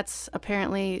 Yep. That's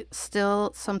apparently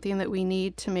still something that we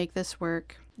need to make this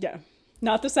work. Yeah.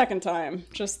 Not the second time,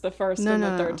 just the first and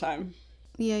the third time.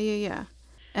 Yeah.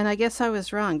 And I guess I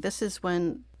was wrong. This is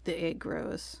when the egg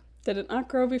grows. Did it not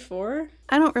grow before?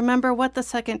 I don't remember what the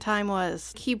second time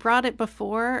was. He brought it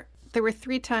before. There were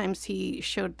 3 times he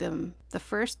showed them. The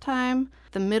first time,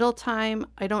 the middle time,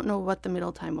 I don't know what the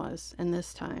middle time was, and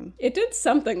this time. It did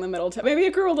something the middle time. Maybe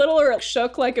it grew a little or it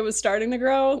shook like it was starting to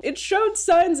grow. It showed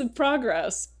signs of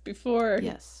progress before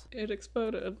it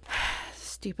exploded.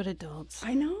 Stupid adults.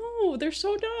 I know, they're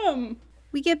so dumb.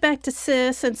 We get back to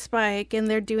Sis and Spike, and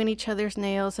they're doing each other's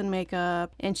nails and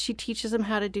makeup, and she teaches them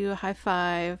how to do a high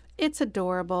five. It's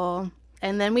adorable.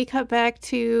 And then we cut back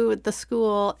to the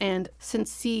school, and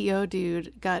since CEO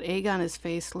dude got egg on his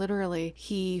face, literally,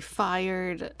 he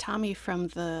fired Tommy from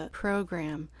the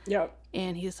program. Yep.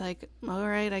 And he's like, all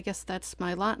right, I guess that's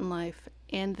my lot in life.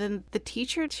 And then the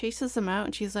teacher chases him out,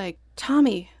 and she's like,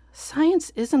 Tommy,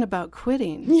 science isn't about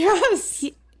quitting. Yes.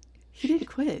 He didn't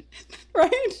quit.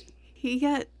 Right? He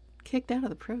got kicked out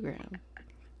of the program.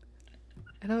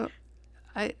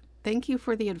 I thank you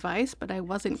for the advice, but I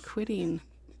wasn't quitting,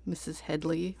 Mrs.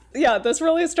 Headley. Yeah, this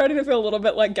really is starting to feel a little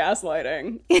bit like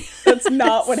gaslighting. That's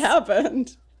not what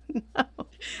happened. No.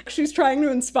 She's trying to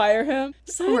inspire him.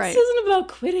 Science isn't about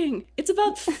quitting. It's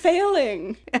about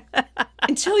failing.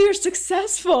 And until you're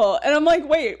successful. And I'm like,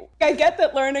 wait, I get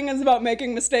that learning is about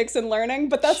making mistakes and learning,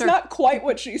 but that's not quite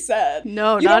what she said.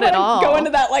 No, not at all. Go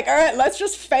into that like, all right, let's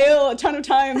just fail a ton of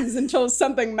times until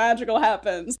something magical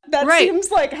happens. That seems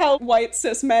like how white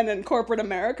cis men in corporate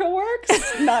America works,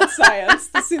 not science.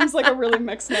 This seems like a really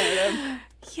mixed narrative.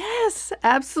 Yes,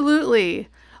 absolutely.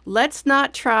 Let's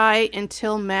not try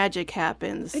until magic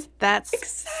happens. That's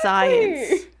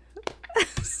science.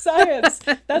 Science.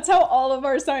 That's how all of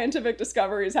our scientific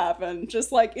discoveries happen.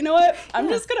 Just like, you know what? I'm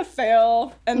just going to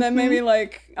fail. And then maybe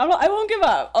like, I won't give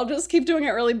up. I'll just keep doing it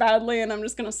really badly. And I'm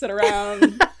just going to sit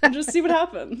around and just see what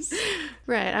happens.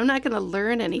 Right. I'm not going to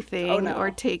learn anything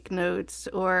or take notes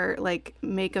or like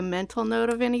make a mental note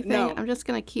of anything. No. I'm just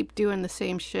going to keep doing the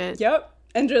same shit. Yep.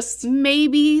 And just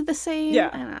maybe the same.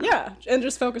 Yeah. Yeah. And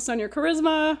just focus on your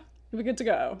charisma. You'll be good to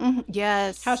go. Mm-hmm.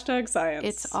 Yes. Hashtag science.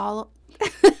 It's all.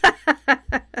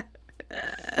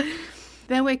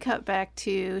 Then we cut back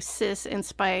to Sis and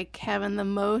Spike having the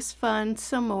most fun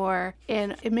some more.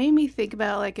 And it made me think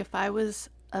about like if I was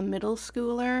a middle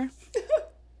schooler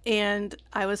and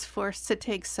I was forced to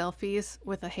take selfies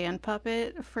with a hand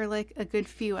puppet for like a good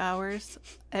few hours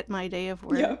at my day of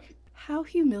work. Yep. How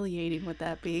humiliating would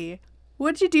that be?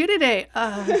 What'd you do today?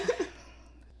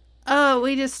 Oh,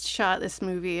 we just shot this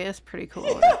movie. It's pretty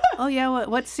cool. Oh yeah,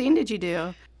 what scene did you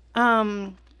do?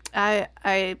 I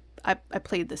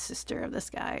played the sister of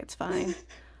this guy. It's fine.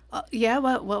 Yeah,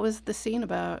 what was the scene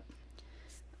about?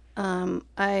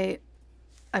 I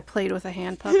played with a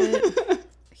hand puppet.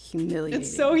 Humiliating.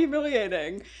 It's so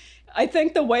humiliating. I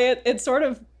think the way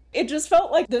it just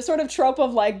felt like the sort of trope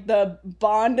of like the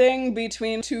bonding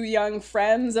between two young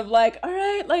friends of like, all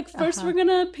right, like first we're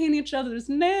gonna paint each other's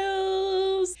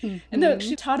nails. Mm-hmm. And then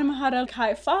she taught him how to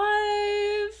high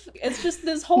five. It's just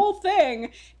this whole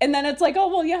thing. And then it's like, oh,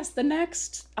 well, yes, the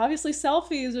next, obviously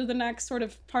selfies are the next sort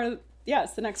of part of,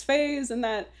 it's the next phase and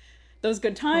those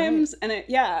good times. Right.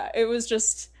 And it was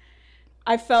just,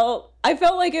 I felt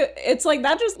like it's like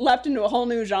that just leapt into a whole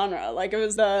new genre. Like it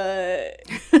was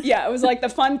it was like the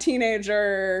fun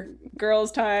teenager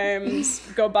girls times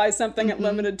go buy something at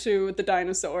Limited 2 with the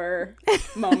dinosaur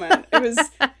moment. It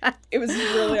was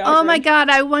really awkward. Oh my God,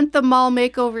 I want the mall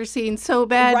makeover scene so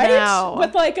bad now.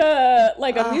 With like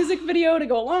a music video to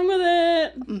go along with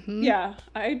it. Mm-hmm. Yeah,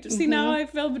 I see now I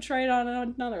feel betrayed on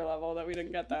another level that we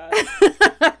didn't get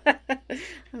that.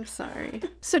 I'm sorry.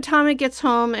 So Tommy gets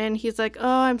home and he's like, oh,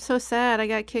 I'm so sad. I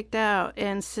got kicked out.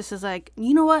 And Sis is like,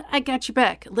 you know what? I got your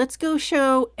back. Let's go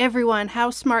show everyone how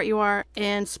smart you are.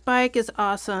 And Spike is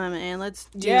awesome. And let's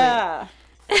do it.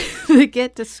 They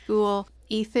get to school.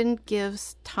 Ethan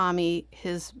gives Tommy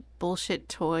his bullshit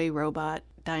toy robot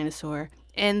dinosaur.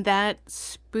 And that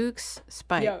spooks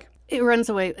Spike. Yep. It runs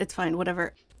away. It's fine.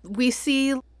 Whatever. We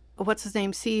see... what's his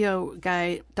name, CEO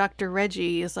guy, Dr.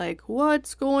 Reggie, is like,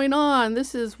 what's going on?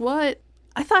 This is what?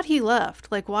 I thought he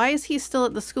left. Like, why is he still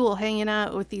at the school hanging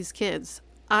out with these kids?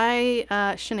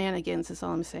 Shenanigans is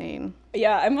all I'm saying.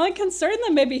 Yeah, I'm like concerned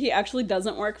that maybe he actually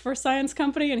doesn't work for a science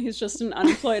company and he's just an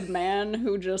unemployed man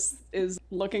who just is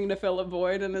looking to fill a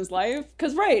void in his life.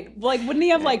 Because, like, wouldn't he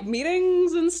have like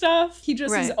meetings and stuff? He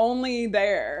just is only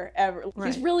there ever.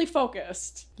 He's really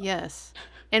focused. Yes.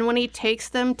 And when he takes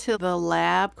them to the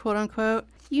lab, quote unquote,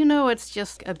 you know it's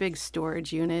just a big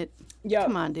storage unit. Yeah.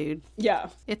 Come on, dude. Yeah.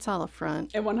 It's all a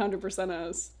front. It 100%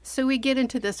 is. So we get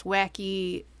into this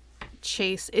wacky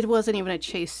chase. It wasn't even a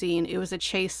chase scene. It was a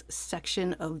chase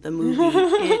section of the movie.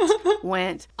 It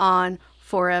went on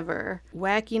forever.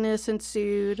 Wackiness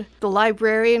ensued. The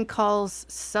librarian calls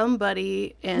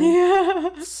somebody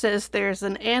and says there's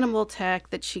an animal attack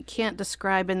that she can't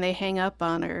describe, and they hang up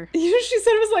on her. She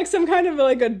said it was like some kind of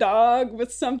like a dog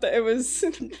with something. It was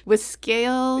with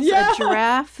scales, a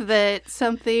giraffe that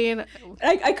something.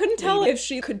 I couldn't tell if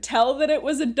she could tell that it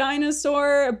was a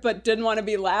dinosaur but didn't want to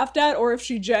be laughed at, or if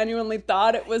she genuinely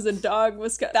thought it was a dog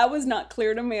with scales. That was not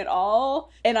clear to me at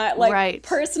all. And I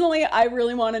personally, I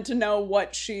really wanted to know what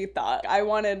she thought.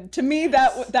 To me,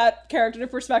 that character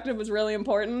perspective was really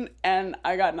important, and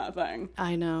I got nothing.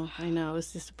 I know. It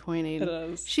was disappointing. It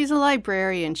is. She's a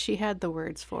librarian. She had the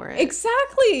words for it.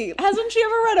 Exactly. Hasn't she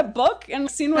ever read a book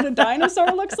and seen what a dinosaur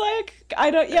looks like?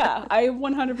 I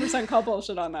 100% call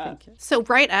bullshit on that. So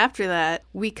right after that,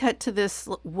 we cut to this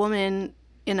woman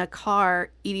in a car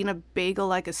eating a bagel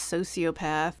like a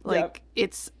sociopath. Like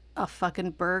it's a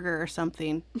fucking burger or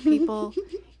something. People...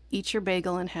 eat your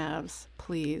bagel in halves,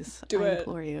 please. I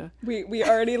implore you. We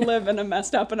already live in a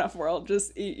messed up enough world.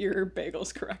 Just eat your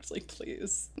bagels correctly,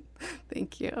 please.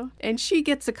 Thank you. And she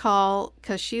gets a call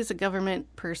because she's a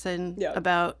government person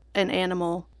about an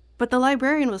animal, But the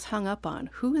librarian was hung up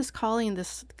on. Who is calling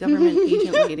this government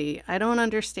agent lady? I don't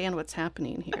understand what's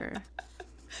happening here.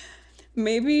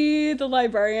 Maybe the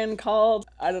librarian called,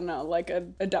 I don't know, like a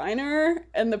diner,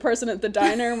 and the person at the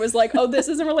diner was like, oh, this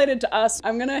isn't related to us.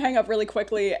 I'm going to hang up really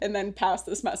quickly and then pass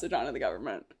this message on to the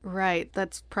government. Right.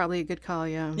 That's probably a good call,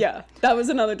 yeah. Yeah, that was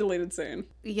another deleted scene.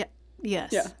 Yeah.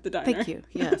 Yes. Yeah, the diner. Thank you.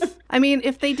 Yes. I mean,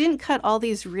 if they didn't cut all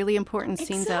these really important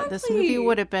scenes out, this movie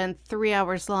would have been 3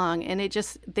 hours long, and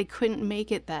they couldn't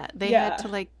make it that. They had to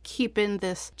like keep in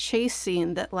this chase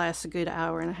scene that lasts a good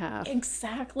hour and a half.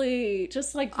 Exactly.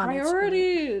 Just like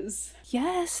priorities.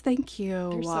 Yes, thank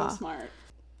you. You're so smart.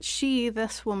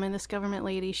 This woman, this government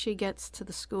lady, she gets to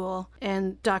the school,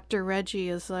 and Dr. Reggie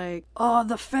is like, oh,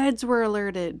 the feds were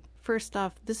alerted. First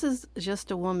off, this is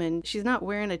just a woman. She's not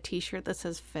wearing a t-shirt that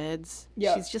says feds.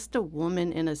 Yep. She's just a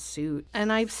woman in a suit.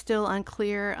 And I'm still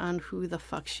unclear on who the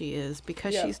fuck she is,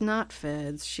 because she's not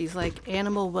feds. She's like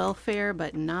animal welfare,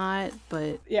 but not,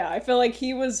 but... Yeah, I feel like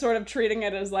he was sort of treating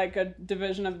it as like a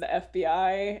division of the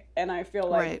FBI, and I feel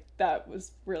like that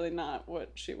was really not what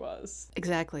she was.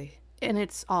 Exactly. And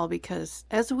it's all because,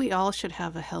 as we all should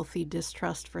have a healthy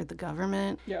distrust for the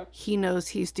government, he knows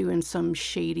he's doing some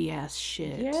shady-ass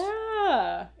shit.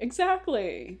 Yeah,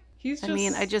 exactly. I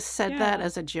mean, I just said that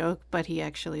as a joke, but he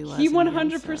actually was. He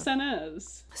 100%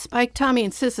 is. Spike, Tommy,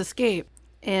 and Sis escape,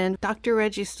 and Dr.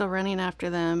 Reggie's still running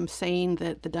after them, saying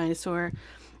that the dinosaur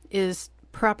is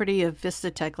property of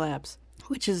Vista Tech Labs,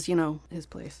 which is, his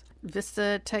place.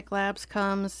 Vista Tech Labs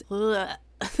comes...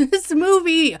 This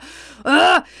movie!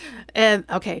 And,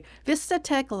 okay, Vista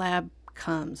Tech Lab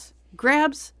comes,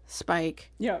 grabs Spike,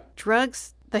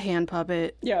 drugs the hand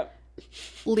puppet,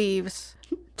 leaves.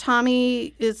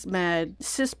 Tommy is mad.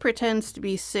 Sis pretends to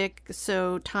be sick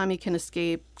so Tommy can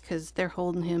escape because they're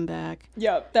holding him back.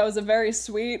 Yeah, that was a very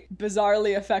sweet,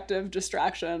 bizarrely effective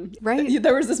distraction. Right.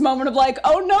 There was this moment of like,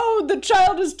 oh no, the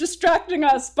child is distracting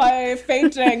us by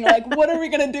fainting. Like, what are we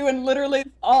going to do? And literally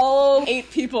all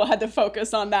 8 people had to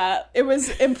focus on that. It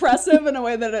was impressive in a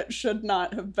way that it should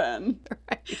not have been.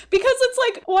 Right. Because it's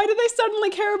like, why do they suddenly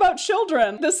care about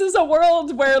children? This is a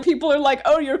world where people are like,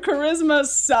 oh, your charisma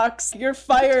sucks. You're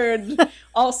fired.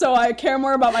 Also, I care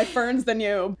more about my ferns than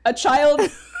you. A child...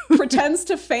 pretends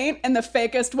to faint in the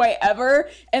fakest way ever,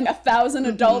 and 1,000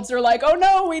 adults are like, oh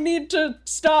no, we need to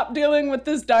stop dealing with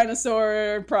this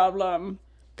dinosaur problem.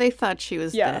 They thought she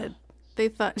was dead. They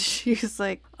thought she was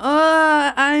like,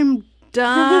 oh, I'm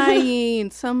dying.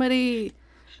 Somebody.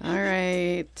 All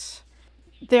right.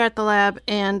 They're at the lab,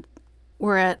 and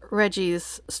we're at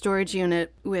Reggie's storage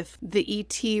unit with the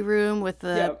ET room with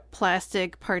the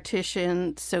plastic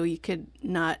partition so you could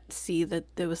not see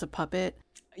that there was a puppet.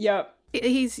 Yep.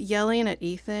 He's yelling at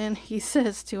Ethan. He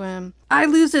says to him, I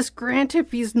lose this grant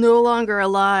if he's no longer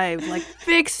alive. Like,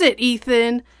 fix it,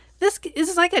 Ethan. This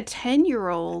is like a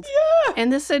 10-year-old. Yeah.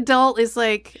 And this adult is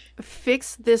like,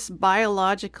 fix this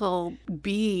biological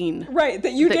being. Right,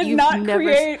 that you did not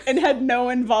create and had no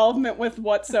involvement with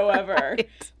whatsoever.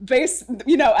 Right.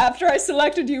 After I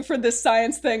selected you for this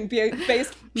science thing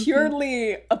based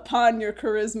purely upon your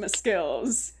charisma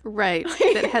skills. Right,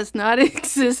 that has not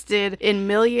existed in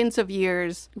millions of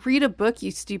years. Read a book,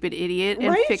 you stupid idiot,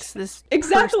 and fix this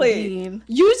being.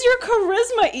 Use your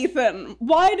charisma, Ethan.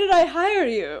 Why did I hire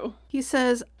you? He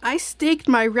says, I staked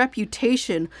my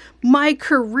reputation, my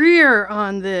career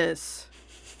on this.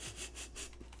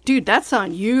 Dude, that's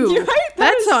on you. Right?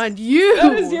 That's on you.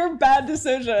 That is your bad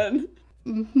decision.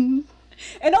 Mm-hmm.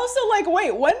 And also, like,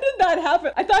 wait, when did that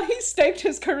happen? I thought he staked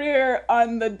his career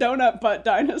on the donut butt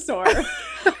dinosaur. I'm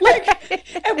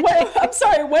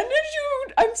sorry, when did you...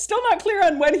 I'm still not clear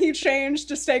on when he changed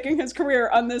to staking his career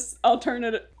on this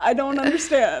alternative... I don't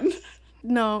understand.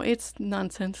 No, it's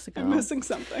nonsensical. I'm missing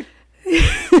something.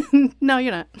 No,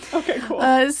 you're not. Okay, cool.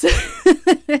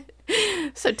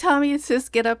 So Tommy and Sis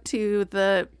get up to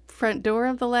the front door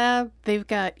of the lab. They've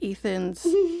got Ethan's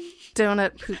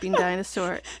donut pooping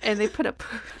dinosaur, and they put a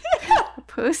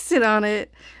post-it on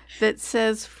it that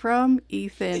says from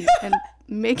Ethan and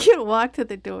make it walk to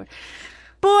the door.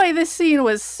 Boy, this scene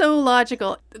was so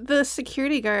logical. The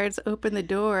security guards open the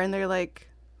door and they're like,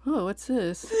 oh, what's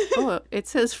this? Oh, it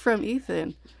says from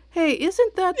Ethan. Hey,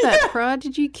 isn't that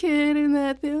Prodigy kid in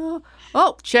that thing?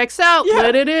 Oh, checks out. Yeah.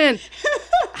 Let it in.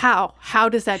 How? How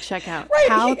does that check out? Right,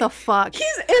 How the fuck?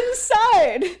 He's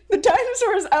inside. The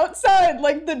dinosaur is outside.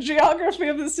 Like, the geography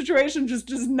of the situation just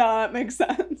does not make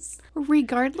sense.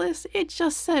 Regardless, it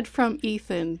just said from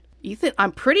Ethan. Ethan,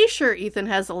 I'm pretty sure Ethan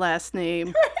has a last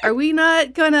name. Are we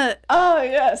not gonna... Oh,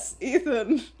 yes,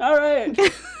 Ethan. All right.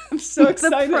 I'm so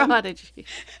excited. The prodigy.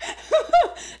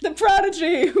 The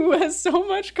prodigy who has so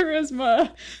much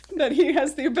charisma that he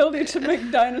has the ability to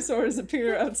make dinosaurs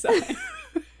appear outside.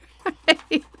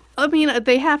 I mean,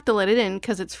 they have to let it in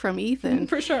because it's from Ethan.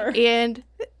 For sure. And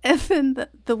then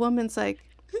the woman's like,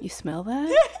 you smell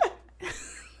that?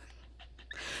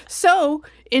 So,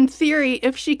 in theory,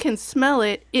 if she can smell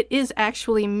it, it is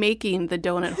actually making the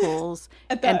donut holes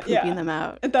and pooping them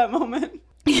out. At that moment.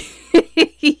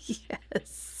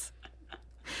 Yes.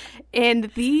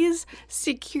 And these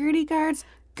security guards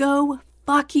go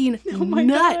fucking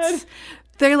nuts. God.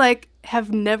 They're like,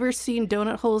 have never seen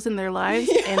donut holes in their lives,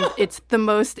 and it's the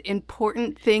most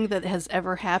important thing that has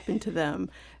ever happened to them.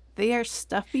 They are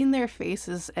stuffing their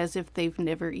faces as if they've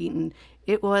never eaten.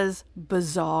 It was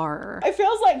bizarre. It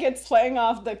feels like it's playing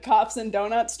off the cops and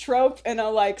donuts trope in a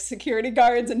like security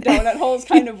guards and donut holes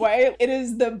kind of way. It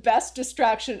is the best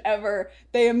distraction ever.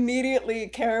 They immediately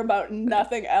care about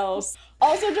nothing else.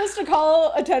 Also, just to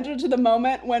call attention to the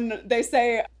moment when they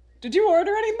say, did you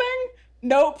order anything?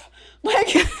 Nope.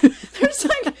 Like, there's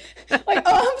like,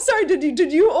 oh, I'm sorry,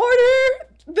 did you order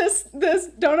this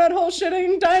donut hole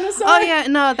shitting dinosaur? Oh yeah,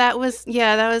 no, that was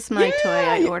my toy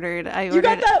I ordered. You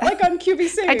got that like on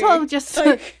QVC. I told him just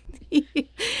like,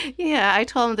 yeah, I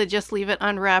told him to just leave it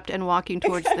unwrapped and walking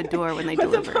towards the door when they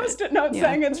deliver it. With the Post-it note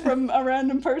saying it's from a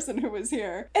random person who was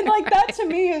here. And like that to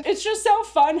me, it's just so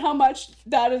fun how much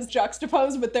that is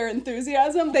juxtaposed with their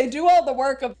enthusiasm. They do all the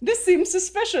work of, this seems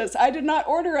suspicious. I did not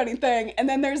order anything. And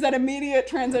then there's that immediate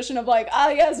transition of like, ah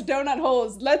yes, donut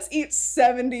holes. Let's eat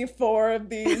 74 of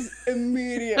these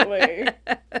immediately.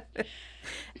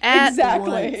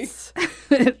 Exactly.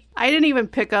 I didn't even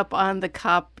pick up on the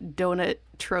cop donut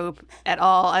trope at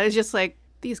all. I was just like,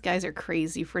 these guys are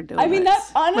crazy for donuts. I mean,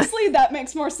 that honestly, that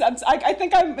makes more sense. I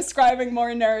think I'm ascribing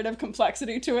more narrative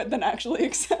complexity to it than actually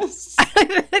exists.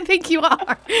 I think you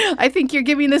are. I think you're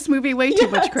giving this movie way too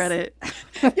much credit.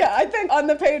 Yeah, I think on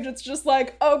the page it's just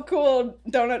like, oh, cool,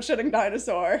 donut shitting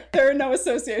dinosaur. There are no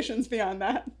associations beyond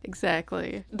that.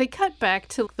 Exactly. They cut back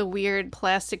to the weird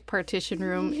plastic partition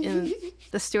room in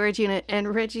the storage unit,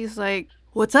 and Reggie's like,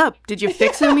 what's up? Did you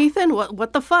fix him, Ethan?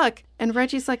 What the fuck? And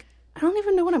Reggie's like, I don't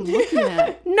even know what I'm looking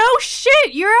at. No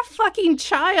shit! You're a fucking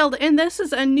child, and this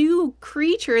is a new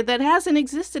creature that hasn't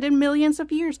existed in millions of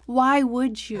years. Why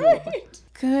would you? Right.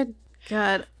 Good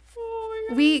God. Oh my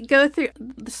God. We go through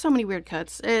so many weird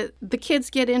cuts. The kids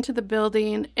get into the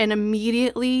building, and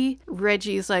immediately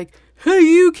Reggie's like, hey,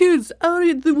 you kids, out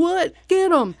of the what? Get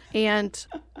them. And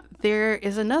there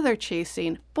is another chase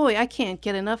scene. Boy, I can't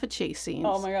get enough of chase scenes.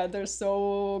 Oh my God, they're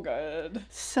so good.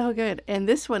 So good. And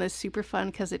this one is super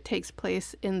fun because it takes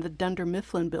place in the Dunder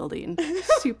Mifflin building.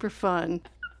 Super fun.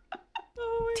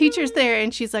 Teacher's there,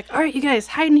 and she's like, all right, you guys,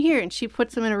 hide in here. And she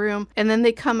puts them in a room. And then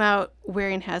they come out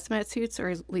wearing hazmat suits, or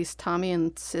at least Tommy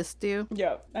and Sis do.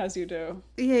 Yeah, as you do.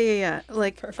 Yeah.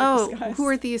 Like, perfect disguise. Who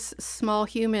are these small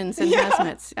humans in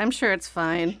hazmat? I'm sure it's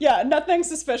fine. Yeah, nothing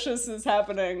suspicious is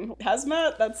happening.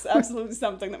 Hazmat, that's absolutely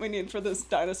something that we need for this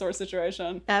dinosaur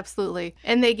situation. Absolutely.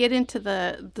 And they get into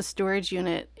the storage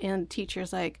unit, and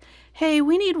teacher's like, hey,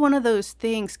 we need one of those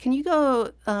things. Can you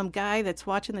go, guy that's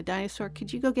watching the dinosaur,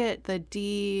 could you go get the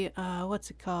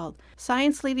what's it called?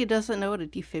 Science lady doesn't know what a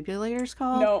defibrillator is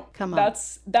called? No, come on.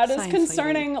 That is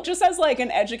concerning. Lady. Just as like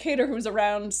an educator who's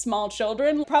around small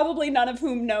children, probably none of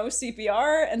whom know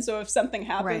CPR. And so if something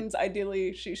happens,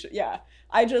 ideally she should,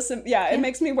 it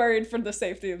makes me worried for the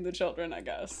safety of the children, I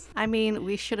guess. I mean,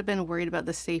 we should have been worried about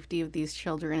the safety of these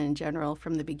children in general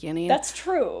from the beginning. That's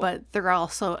true. But they're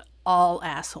also all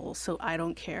assholes, so I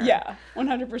don't care. Yeah,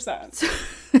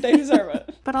 100%. They deserve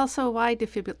it. But also, why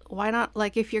not,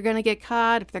 like, if you're gonna get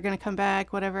caught, if they're gonna come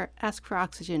back, whatever, ask for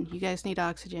oxygen. You guys need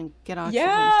oxygen. Get oxygen.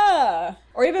 Yeah.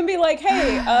 Or even be like,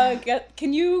 hey,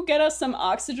 can you get us some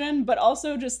oxygen, but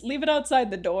also just leave it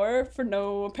outside the door for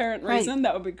no apparent reason? Right.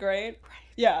 That would be great. Right.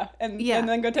 Yeah, and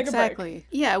then go take a break.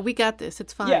 Yeah, we got this.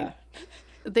 It's fine. Yeah.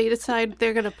 They decide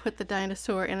they're going to put the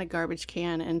dinosaur in a garbage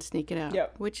can and sneak it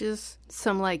out, which is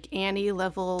some, like, Annie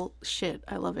level shit.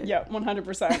 I love it. Yeah,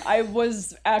 100%. I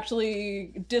was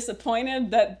actually disappointed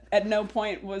that at no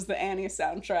point was the Annie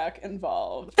soundtrack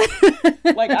involved.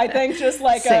 Like, I think just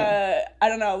like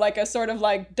like a sort of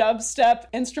like dubstep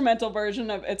instrumental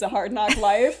version of It's a Hard Knock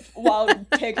Life while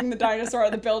taking the dinosaur out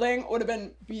of the building would have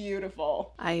been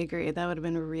beautiful. I agree. That would have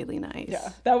been really nice. Yeah,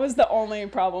 that was the only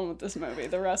problem with this movie.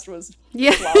 The rest was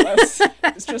flawless.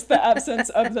 It's just the absence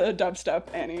of the dubstep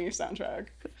Annie soundtrack.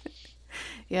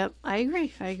 Yep, I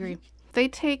agree. They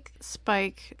take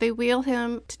Spike, they wheel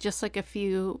him to just like a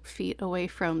few feet away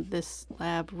from this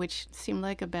lab, which seemed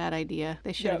like a bad idea.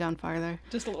 They should have gone farther.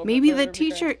 Just a little maybe bit the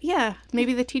teacher,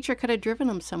 maybe the teacher could have driven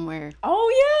him somewhere.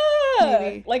 Oh, yeah.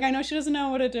 Maybe. Like, I know she doesn't know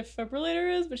what a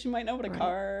defibrillator is, but she might know what a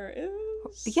car is.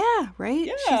 Yeah, right?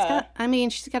 Yeah.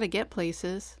 She's got to get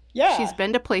places. Yeah. She's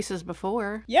been to places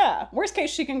before. Yeah. Worst case,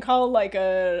 she can call like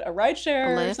a ride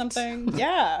share or Lyft. something.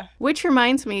 Yeah. Which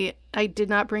reminds me, I did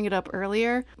not bring it up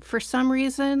earlier. For some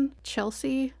reason,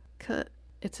 Chelsea,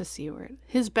 it's a C word.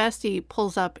 His bestie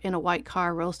pulls up in a white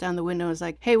car, rolls down the window, and is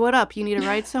like, "Hey, what up? You need a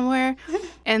ride somewhere?"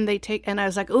 And I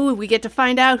was like, "Oh, we get to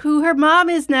find out who her mom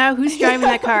is now. Who's driving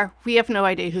that car?" We have no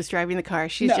idea who's driving the car.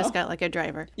 She's just got like a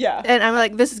driver. Yeah. And I'm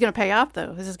like, this is going to pay off,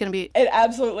 though. This is going to be... It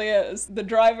absolutely is. The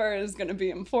driver is going to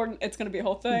be important. It's going to be a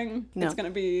whole thing. No. It's going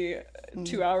to be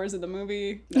 2 hours of the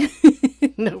movie.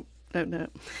 No.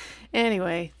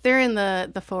 Anyway, they're in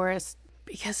the forest.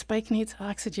 Because Spike needs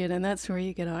oxygen, and that's where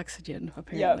you get oxygen,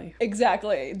 apparently. Yep,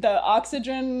 exactly. The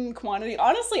oxygen quantity.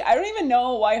 Honestly, I don't even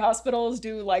know why hospitals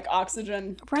do, like,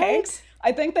 oxygen tanks.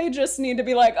 I think they just need to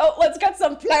be like, oh, let's get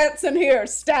some plants in here,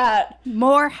 stat.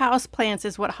 More house plants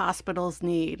is what hospitals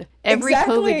need. Every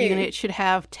COVID unit should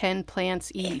have 10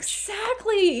 plants each.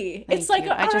 Exactly. Thank it's like,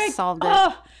 you. I just solved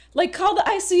it. Like, call the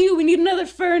ICU. We need another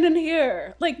Fern in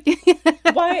here. Like,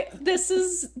 why? This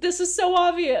is so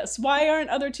obvious. Why aren't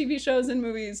other TV shows and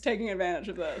movies taking advantage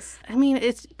of this? I mean,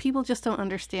 it's people just don't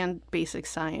understand basic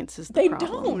science is the problem.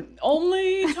 They don't.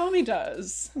 Only Tommy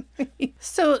does.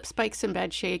 So Spike's in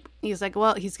bad shape. He's like,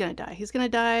 well, he's going to die. He's going to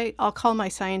die. I'll call my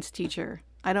science teacher.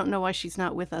 I don't know why she's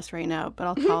not with us right now, but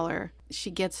I'll call her.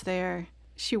 She gets there.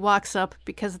 She walks up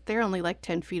because they're only like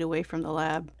 10 feet away from the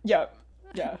lab. Yep.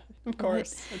 Yeah, of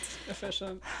course. It's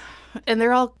efficient. And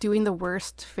they're all doing the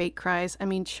worst fake cries. I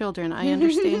mean, children, I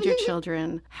understand you're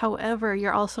children. However,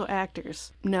 you're also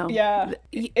actors. No. Yeah.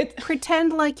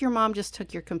 Pretend like your mom just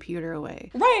took your computer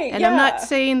away. Right, And I'm not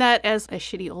saying that as a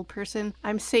shitty old person.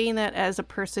 I'm saying that as a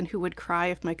person who would cry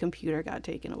if my computer got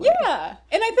taken away. Yeah.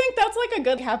 And I think that's like a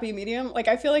good happy medium. Like,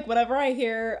 I feel like whenever I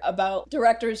hear about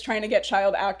directors trying to get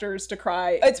child actors to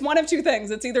cry, it's one of two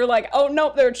things. It's either like, oh,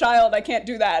 nope, they're a child, I can't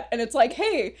do that. And it's like,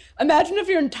 hey, imagine if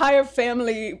your entire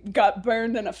family got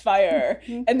burned in a fire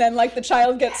and then like the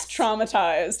child gets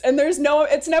traumatized and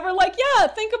it's never like, yeah,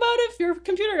 think about if your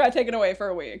computer got taken away for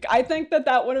a week. I think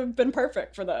that would have been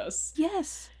perfect for this.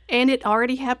 Yes. And it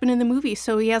already happened in the movie,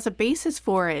 so he has a basis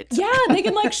for it. Yeah, they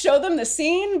can like show them the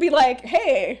scene, be like,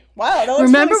 hey, wow, that looks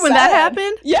Remember really when sad. that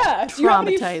happened? Yeah. Do you have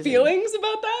any Traumatizing. feelings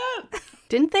about that?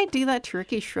 Didn't they do that to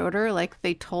Ricky Schroeder? Like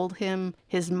they told him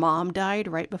his mom died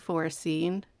right before a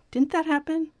scene? Didn't that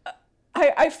happen?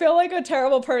 I feel like a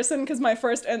terrible person because my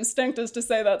first instinct is to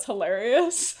say that's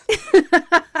hilarious. Which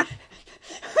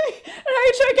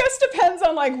I guess depends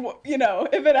on, like, you know,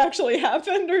 if it actually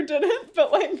happened or didn't,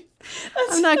 but, like,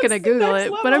 I'm not going to Google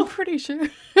it, but I'm pretty sure.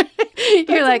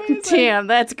 You're like, amazing. Damn,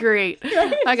 that's great.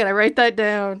 Right? I got to write that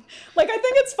down. Like, I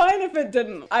think it's fine if it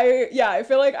didn't. I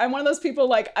feel like I'm one of those people,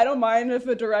 like, I don't mind if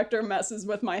a director messes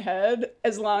with my head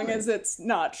as long as it's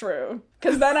not true.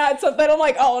 Because then I'm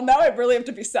like, oh, now I really have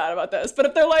to be sad about this. But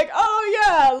if they're like,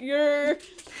 oh, yeah,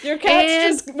 your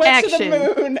cats just went to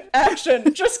the moon.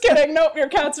 Action. Just kidding. Nope, your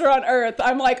cats are on Earth.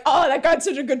 I'm like, oh, that got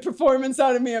such a good performance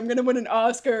out of me. I'm going to win an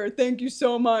Oscar. Thank you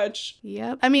so much.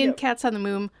 Yep. I mean, Cats on the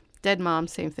Moon, Dead Mom,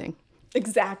 same thing.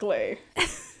 Exactly.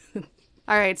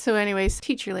 All right. So anyways,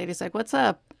 teacher lady's like, what's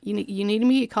up? You needed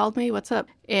me? You called me? What's up?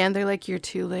 And they're like, you're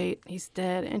too late. He's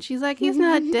dead. And she's like, he's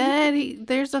not dead.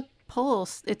 There's a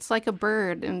pulse. It's like a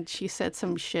bird. And she said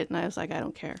some shit. And I was like, I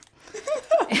don't care.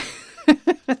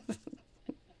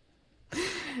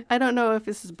 I don't know if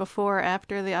this is before or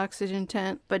after the oxygen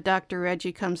tent, but Dr.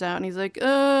 Reggie comes out and he's like,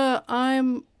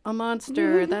 I'm a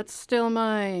monster. That's still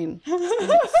mine.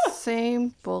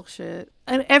 Same bullshit.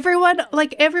 And everyone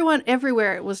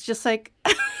everywhere, it was just like,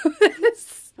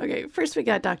 okay, first we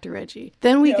got Dr. Reggie.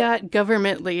 Then we got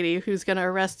government lady who's going to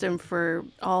arrest him for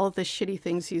all of the shitty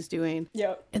things he's doing.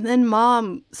 Yep. And then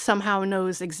mom somehow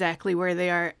knows exactly where they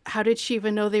are. How did she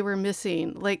even know they were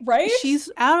missing? Like, right? She's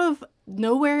out of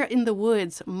nowhere in the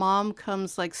woods. Mom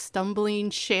comes like stumbling,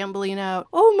 shambling out.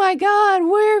 Oh my God,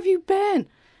 where have you been?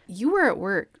 You were at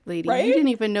work, lady. Right? You didn't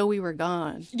even know we were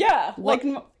gone. Yeah. What?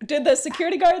 Like, did the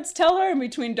security guards tell her in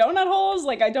between donut holes?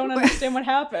 Like, I don't understand what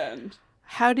happened.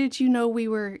 How did you know we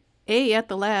were A, at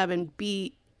the lab, and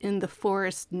B, in the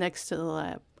forest next to the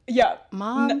lab? Yeah.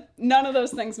 Mom? None of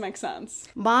those things make sense.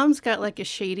 Mom's got like a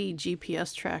shady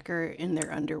GPS tracker in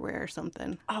their underwear or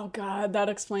something. Oh, God, that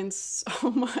explains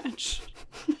so much.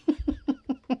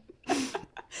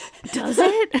 Does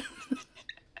it?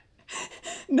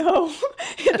 No,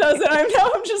 It doesn't.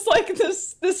 I'm just like,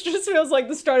 this just feels like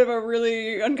the start of a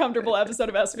really uncomfortable episode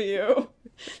of SVU.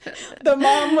 The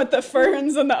mom with the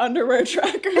ferns and the underwear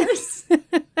trackers.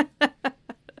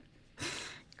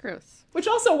 Gross. Which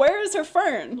also, where is her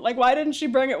fern? Like, why didn't she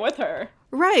bring it with her?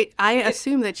 Right. I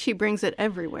assume that she brings it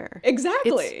everywhere.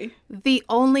 Exactly. It's the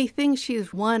only thing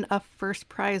she's won a first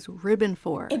prize ribbon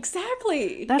for.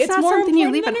 Exactly. That's it's not more something you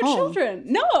important leave than at her home. children.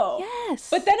 No. Yes.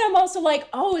 But then I'm also like,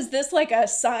 oh, is this like a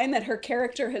sign that her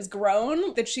character has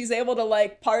grown? That she's able to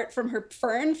like part from her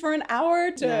fern for an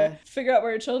hour to figure out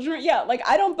where her children are? Yeah, like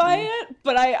I don't buy it,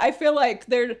 but I feel like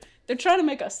they're trying to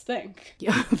make us think.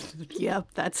 Yep,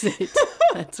 that's it.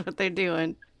 That's what they're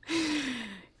doing.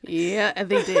 Yeah,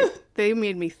 they did. They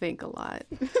made me think a lot.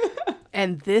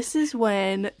 And this is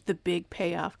when the big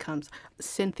payoff comes.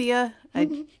 Cynthia,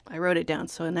 I wrote it down,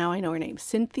 so now I know her name.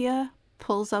 Cynthia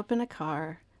pulls up in a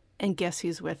car, and guess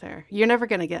who's with her? You're never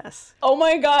going to guess. Oh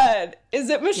my God. Is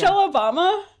it Michelle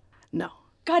Obama? No.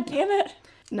 God damn it.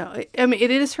 No, I mean,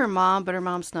 it is her mom, but her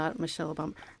mom's not Michelle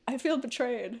Obama. I feel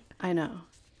betrayed. I know.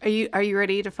 Are you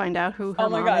ready to find out who her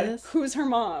mom is? Oh my God. Who's her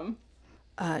mom?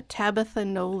 Tabitha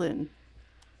Nolan.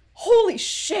 Holy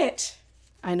shit.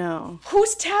 I know.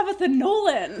 Who's Tabitha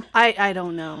Nolan? I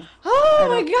don't know. Oh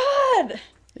my God.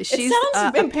 She's, it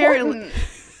sounds important.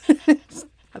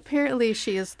 Apparently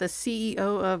she is the CEO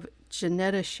of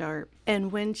Janetta Sharp.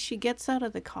 And when she gets out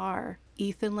of the car,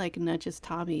 Ethan like nudges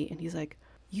Tommy and he's like,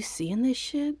 "You seeing this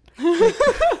shit?"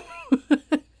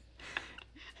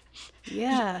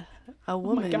 Yeah. A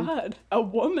woman. Oh my God. A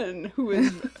woman who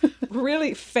is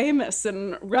really famous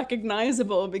and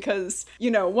recognizable because,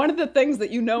 you know, one of the things that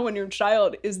you know when you're a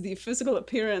child is the physical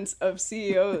appearance of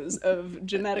CEOs of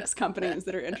genetics companies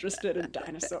that are interested in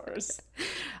dinosaurs.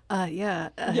 Yeah,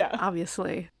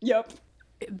 obviously. Yep.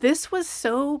 This was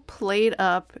so played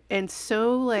up and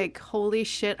so like, holy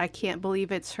shit, I can't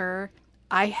believe it's her.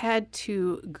 I had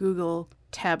to Google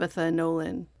Tabitha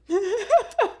Nolan.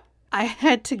 I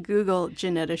had to Google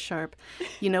Janetta Sharp.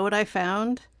 You know what I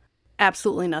found?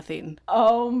 Absolutely nothing.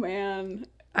 Oh, man.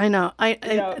 I know.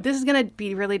 This is going to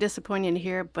be really disappointing to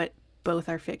hear, but both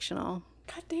are fictional.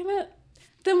 God damn it.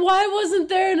 Then why wasn't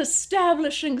there an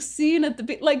establishing scene at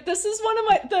the like, this is one of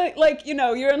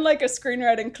you're in like a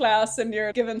screenwriting class and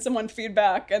you're giving someone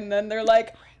feedback and then they're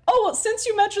like, oh, well, since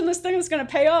you mentioned this thing that's going to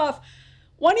pay off,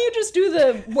 why don't you just do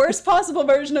the worst possible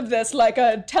version of this, like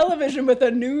a television with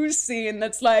a news scene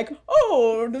that's like,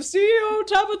 oh, the CEO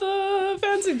Tabitha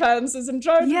Fancy Pants is in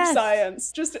charge of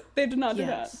science. Just, they did not do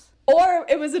that. Or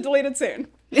it was a deleted scene.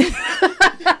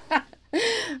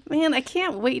 Man, I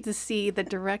can't wait to see the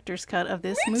director's cut of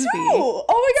this movie. Too. Oh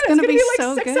my God, it's gonna be like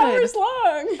so 6 good. hours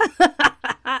long.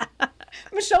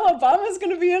 Michelle Obama's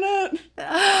gonna be in it.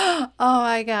 Oh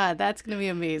my God, that's gonna be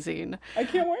amazing. I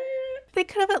can't wait. They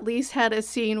could have at least had a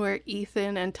scene where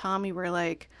Ethan and Tommy were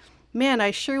like, man,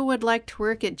 I sure would like to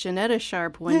work at Janetta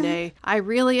Sharp one day. I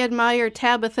really admire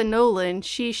Tabitha Nolan.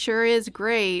 She sure is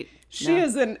great. She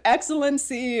is an excellent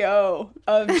CEO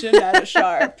of Janetta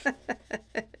Sharp.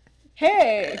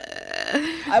 Hey,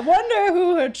 I wonder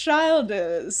who her child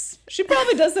is. She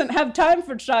probably doesn't have time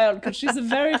for child because she's a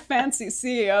very fancy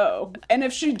CEO. And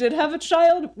if she did have a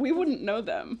child, we wouldn't know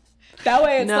them. That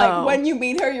way it's like when you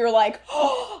meet her, you're like,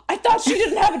 oh, I thought she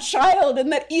didn't have a child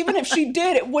and that even if she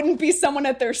did, it wouldn't be someone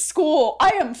at their school.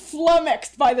 I am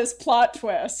flummoxed by this plot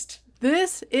twist.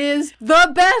 This is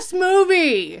the best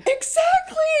movie.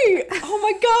 Exactly. Oh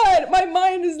my God. My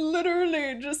mind is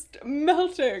literally just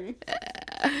melting.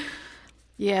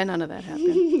 Yeah, none of that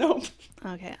happened. Nope.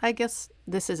 Okay, I guess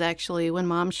this is actually when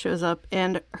Mom shows up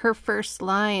and her first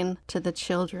line to the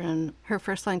children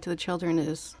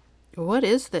is, "What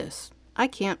is this? I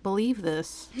can't believe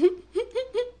this."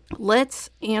 Let's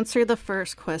answer the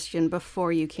first question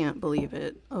before you can't believe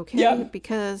it, okay? Yeah.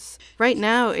 Because right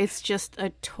now it's just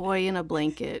a toy in a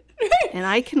blanket, and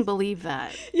I can believe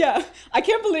that. Yeah, I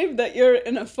can't believe that you're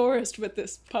in a forest with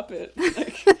this puppet.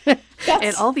 Like,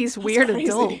 and all these weird crazy.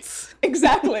 Adults.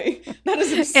 Exactly. That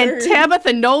is absurd. And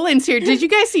Tabitha Nolan's here. Did you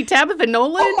guys see Tabitha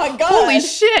Nolan? Oh my God. Holy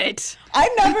shit. I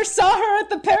never saw her at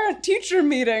the parent-teacher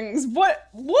meetings. What?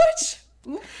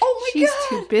 Oh my She's God.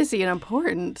 She's too busy and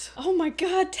important. Oh my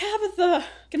God, Tabitha.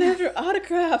 Can I have your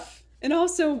autograph? And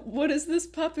also, what is this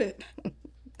puppet?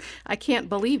 I can't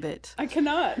believe it. I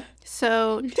cannot.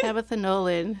 So Tabitha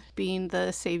Nolan, being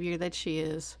the savior that she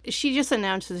is, she just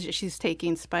announces that she's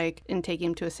taking Spike and taking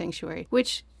him to a sanctuary,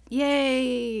 which,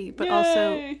 yay! But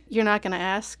also, you're not going to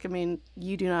ask. I mean,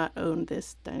 you do not own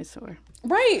this dinosaur.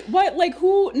 Right. What? Like,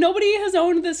 who? Nobody has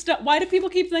owned this. Why do people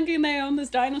keep thinking they own this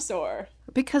dinosaur?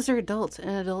 Because they're adults, and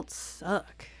adults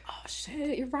suck. Oh,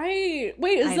 shit, you're right.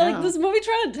 Wait, is like this movie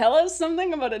trying to tell us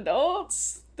something about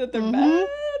adults? That they're bad?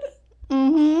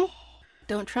 Mm-hmm.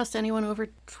 Don't trust anyone over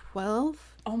 12?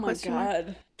 Oh my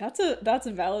God. That's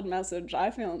a valid message.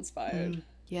 I feel inspired.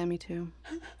 Yeah, me too.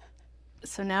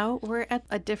 So now we're at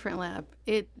a different lab.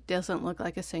 It doesn't look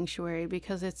like a sanctuary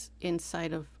because it's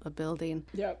inside of a building.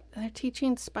 Yep. They're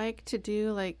teaching Spike to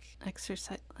do, like,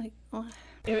 exercise. Like, what?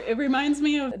 It reminds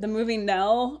me of the movie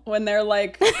Nell when they're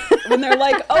like,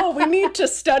 oh, we need to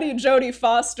study Jodie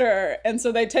Foster. And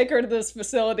so they take her to this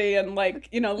facility and like,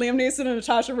 you know, Liam Neeson and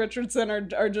Natasha Richardson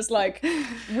are just like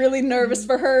really nervous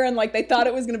for her. And like, they thought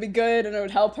it was going to be good and it would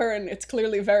help her. And it's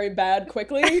clearly very bad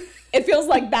quickly. It feels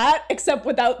like that, except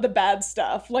without the bad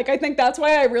stuff. Like, I think that's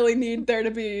why I really need there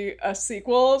to be a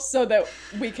sequel so that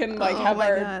we can like have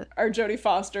our Jodie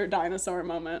Foster dinosaur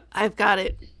moment. I've got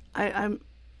it.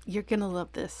 You're going to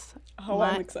love this. Oh,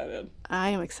 I'm excited. I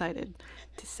am excited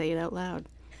to say it out loud.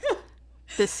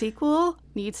 The sequel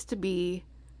needs to be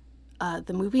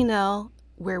the movie Nell,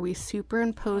 where we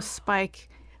superimpose Spike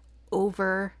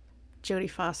over Jodie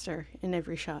Foster in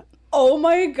every shot. Oh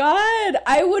my God.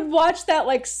 I would watch that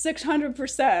like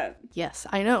 600%. Yes,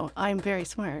 I know. I'm very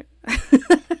smart.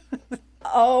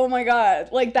 Oh my God.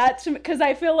 Like that, because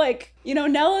I feel like, you know,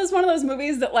 Nell is one of those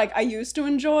movies that like I used to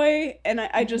enjoy and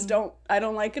I just don't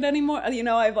like it anymore. You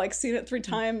know, I've like seen it 3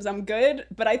 times. I'm good.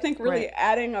 But I think really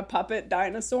adding a puppet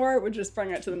dinosaur would just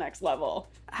bring it to the next level.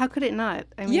 How could it not?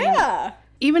 I mean, yeah.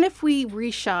 Even if we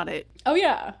reshot it. Oh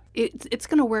yeah. It's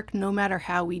going to work no matter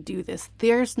how we do this.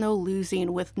 There's no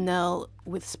losing with Nell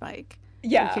with Spike.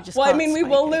 Yeah, well, I mean, we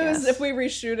will lose if we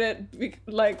reshoot it,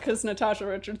 like, because Natasha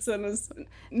Richardson is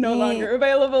no longer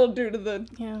available due to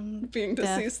the being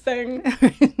deceased thing.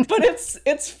 But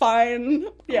it's fine.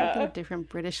 Yeah, a different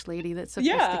British lady that's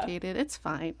sophisticated. It's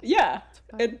fine. Yeah,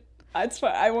 it's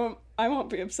fine. I won't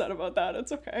be upset about that.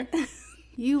 It's okay.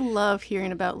 You love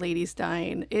hearing about ladies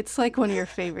dying. It's like one of your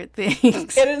favorite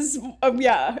things. It is.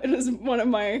 It is one of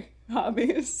my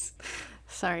hobbies.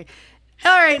 Sorry.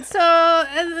 All right, so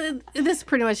this is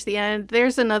pretty much the end.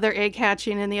 There's another egg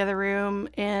hatching in the other room,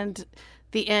 and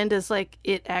the end is like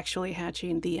it actually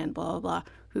hatching, the end, blah, blah, blah.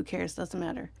 Who cares? Doesn't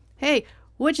matter. Hey,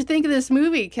 what'd you think of this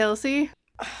movie, Kelsey?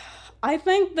 I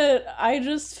think that I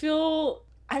feel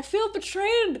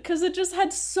betrayed because it just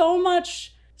had so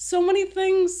many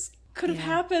things could have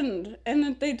happened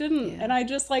and they didn't. Yeah. And I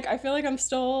just like, I feel like I'm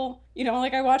still, you know,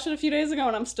 like I watched it a few days ago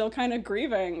and I'm still kind of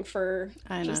grieving for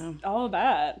just all of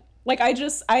that. Like, I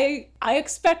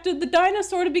expected the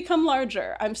dinosaur to become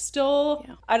larger. I'm still,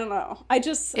 I don't know.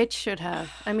 It should have.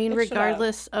 I mean,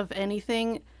 regardless of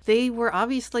anything, they were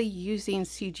obviously using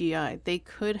CGI. They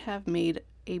could have made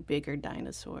a bigger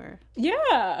dinosaur.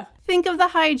 Yeah. Think of the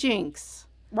hijinks.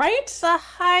 Right? The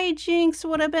hijinks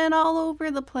would have been all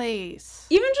over the place.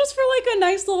 Even just for like a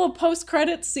nice little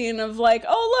post-credit scene of like,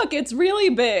 oh look, it's really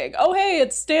big. Oh hey,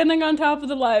 it's standing on top of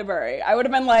the library. I would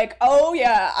have been like, oh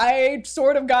yeah, I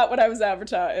sort of got what I was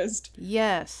advertised.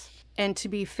 Yes. And to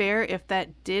be fair, if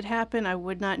that did happen, I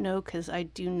would not know because I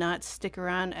do not stick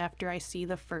around after I see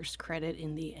the first credit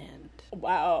in the end.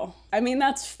 Wow. I mean,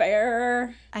 that's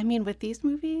fair. I mean, with these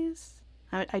movies,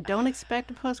 I don't expect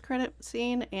a post-credit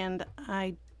scene, and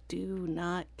I do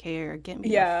not care. Get me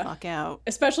the fuck out.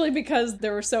 Especially because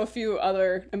there were so few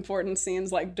other important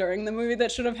scenes like during the movie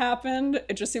that should have happened.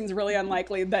 It just seems really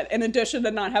unlikely that in addition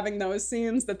to not having those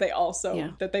scenes, that they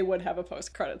also, that they would have a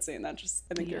post-credit scene. I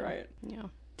think you're right. Yeah.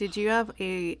 Did you have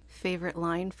a favorite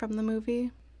line from the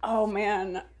movie? Oh,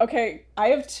 man. Okay, I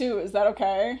have 2. Is that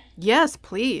okay? Yes,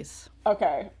 please.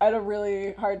 Okay, I had a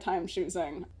really hard time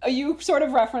choosing. You sort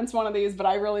of referenced one of these, but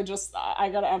I really I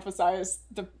gotta emphasize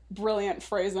the brilliant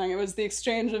phrasing. It was the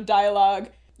exchange of dialogue.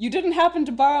 You didn't happen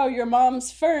to borrow your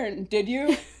mom's fern, did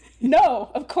you? No,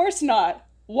 of course not.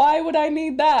 Why would I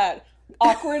need that?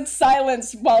 Awkward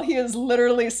silence while he is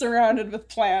literally surrounded with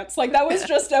plants. Like, that was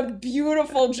just a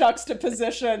beautiful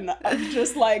juxtaposition of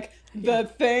just like the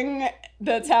thing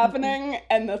that's happening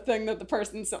and the thing that the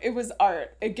person's. It was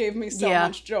art. It gave me so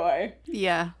much joy.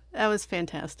 Yeah, that was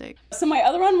fantastic. So my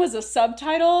other one was a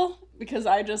subtitle because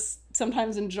I just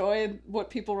sometimes enjoy what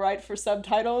people write for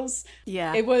subtitles.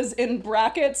 Yeah. It was in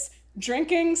brackets,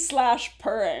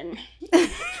 drinking/purring.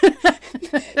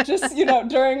 Just, you know,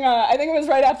 during, I think it was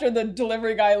right after the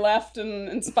delivery guy left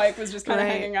and Spike was just kind of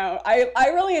hanging out. I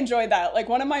really enjoyed that. Like,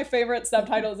 one of my favorite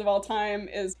subtitles of all time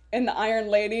is in the Iron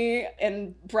Lady,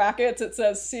 in brackets, it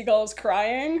says seagulls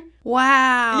crying.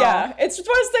 Wow. Yeah, it's one of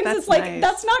those things that's like, nice.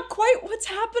 that's not quite what's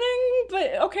happening,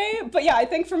 but okay. But yeah, I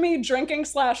think for me, drinking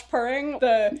 / purring,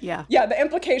 the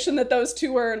implication that those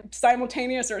two were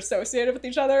simultaneous or associated with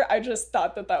each other, I just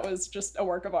thought that was just a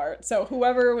work of art. So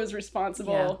whoever was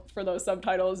responsible for those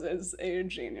subtitles is a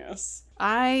genius.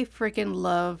 I freaking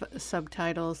love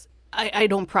subtitles. I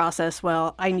don't process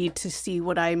well. I need to see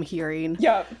what I'm hearing.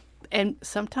 Yeah. And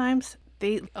sometimes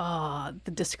the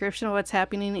description of what's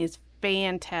happening is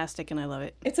fantastic, and I love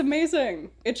it. It's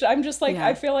amazing. I'm just like,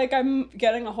 I feel like I'm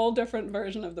getting a whole different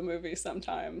version of the movie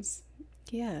sometimes.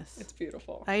 Yes. It's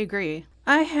beautiful. I agree.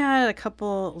 I had a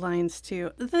couple lines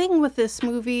too. The thing with this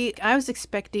movie, I was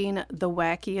expecting the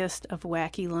wackiest of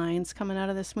wacky lines coming out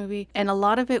of this movie. And a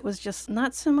lot of it was just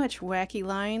not so much wacky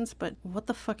lines, but what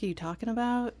the fuck are you talking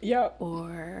about? Yeah.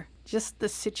 Or just the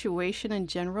situation in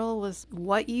general was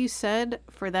what you said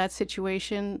for that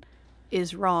situation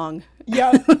is wrong.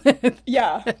 Yeah.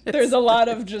 Yeah. There's a lot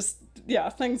of just,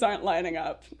 things aren't lining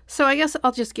up. So I guess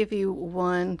I'll just give you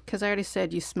one, because I already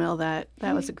said you smell that.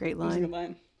 That was a great line. That was a good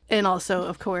line. And also,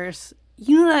 of course,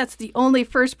 that's the only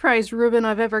first prize ribbon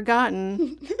I've ever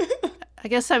gotten. I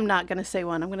guess I'm not going to say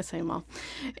one. I'm going to say them all.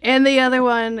 And the other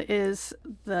one is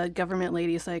the government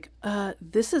lady's like,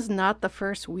 this is not the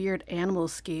first weird animal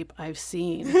escape I've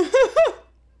seen.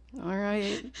 All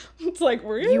right. It's like,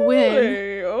 really? You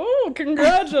win. Oh,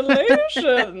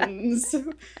 congratulations.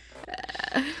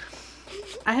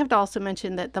 I have to also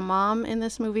mention that the mom in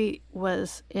this movie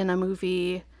was in a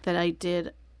movie that I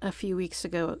did a few weeks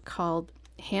ago called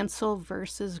Hansel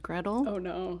versus Gretel. Oh,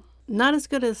 no. Not as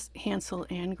good as Hansel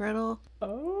and Gretel.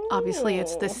 Oh. Obviously,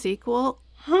 it's the sequel.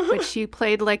 But she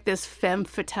played like this femme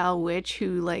fatale witch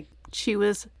who, like, she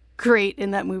was great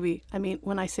in that movie. I mean,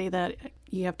 when I say that,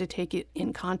 you have to take it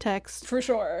in context. For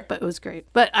sure. But it was great.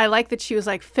 But I like that she was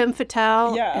like femme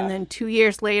fatale. Yeah. And then 2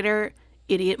 years later,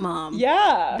 idiot mom.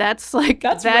 Yeah. That's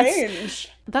range.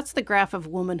 That's the graph of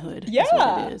womanhood. Yeah. Is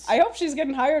what it is. I hope she's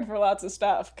getting hired for lots of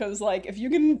stuff, because like if you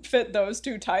can fit those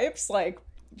two types, like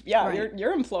Right.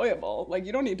 you're employable. Like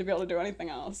you don't need to be able to do anything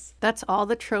else. That's all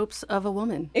the tropes of a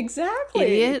woman. Exactly.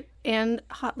 Idiot and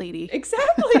hot lady.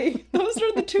 Exactly. Those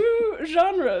are the two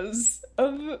genres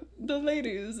of the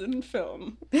ladies in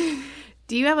film.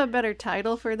 Do you have a better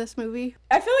title for this movie?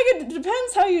 I feel like it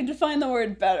depends how you define the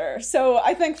word better. So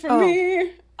I think for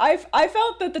me, I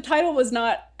felt that the title was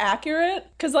not accurate.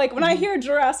 Because like when I hear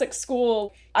Jurassic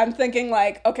School, I'm thinking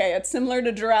like, okay, it's similar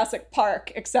to Jurassic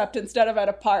Park, except instead of at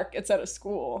a park, it's at a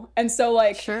school. And so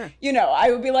like, Sure. I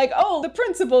would be like, oh, the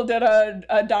principal did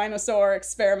a dinosaur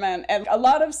experiment. And a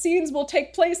lot of scenes will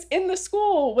take place in the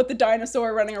school with the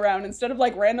dinosaur running around instead of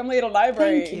like randomly at a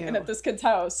library and at this kid's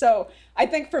house. So I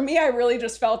think for me, I really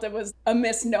just felt it was a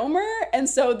misnomer. And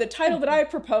so the title that I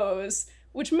propose,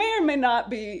 which may or may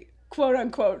not be quote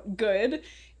unquote good,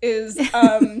 is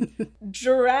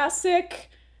Jurassic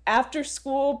After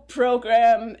School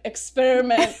Program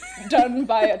Experiment Done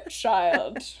by a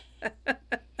Child.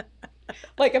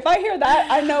 Like if I hear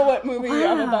that, I know what movie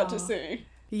I'm about to see.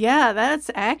 Yeah, that's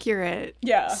accurate.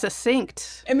 Yeah.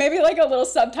 Succinct. And maybe like a little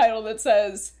subtitle that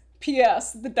says,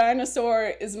 P.S. The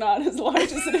dinosaur is not as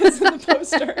large as it is in the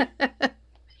poster.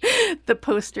 The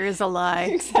poster is a lie.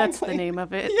 Exactly. That's the name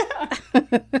of it. Yeah.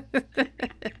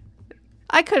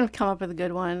 I couldn't come up with a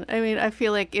good one. I mean, I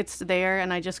feel like it's there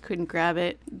and I just couldn't grab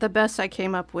it. The best I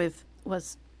came up with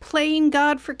was Playing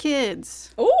God for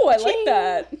Kids. Oh, I Ching. like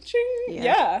that. Ching.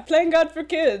 Yeah. Playing God for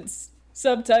Kids.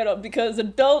 Subtitle, because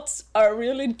adults are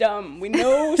really dumb. We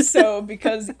know so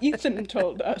because Ethan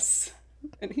told us.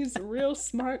 And he's a real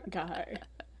smart guy.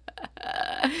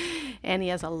 And he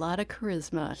has a lot of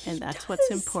charisma, and that's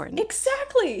what's important.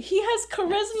 Exactly. He has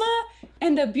charisma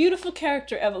and a beautiful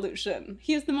character evolution.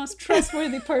 He is the most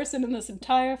trustworthy person in this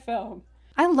entire film.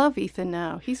 I love Ethan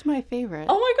now. He's my favorite.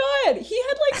 Oh my God. He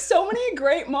had like so many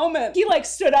great moments. He like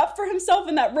stood up for himself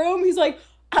in that room. He's like,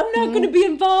 I'm not going to be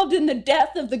involved in the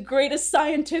death of the greatest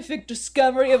scientific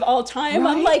discovery of all time.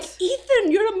 Right? I'm like, Ethan,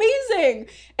 you're amazing.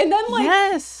 And then like,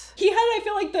 yes. He had, I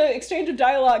feel like, the exchange of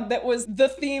dialogue that was the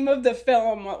theme of the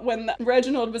film when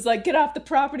Reginald was like, get off the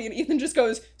property. And Ethan just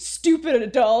goes, stupid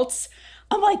adults.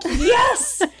 I'm like,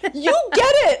 yes, you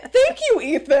get it. Thank you,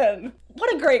 Ethan.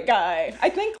 What a great guy. I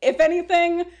think, if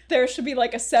anything, there should be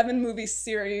like a 7-movie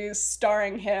series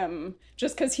starring him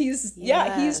just because he's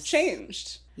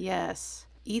changed. Yes.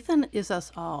 Ethan is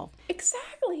us all.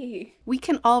 Exactly. We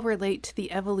can all relate to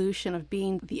the evolution of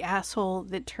being the asshole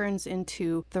that turns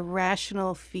into the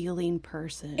rational feeling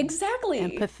person. Exactly.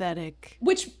 Empathetic.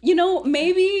 Which,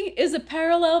 maybe is a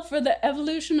parallel for the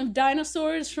evolution of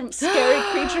dinosaurs from scary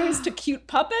creatures to cute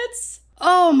puppets.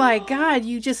 Oh my God,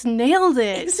 you just nailed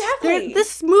it. Exactly.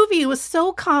 This movie was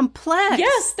so complex.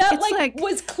 Yes, that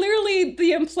was clearly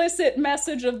the implicit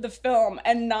message of the film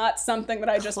and not something that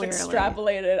I just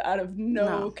extrapolated out of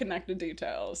no connected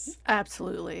details.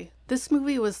 Absolutely. This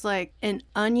movie was like an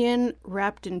onion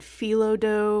wrapped in phyllo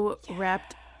dough,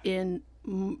 wrapped in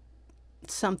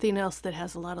something else that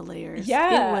has a lot of layers.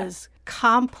 Yeah. It was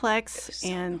complex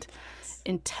and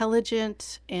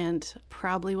intelligent and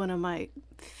probably one of my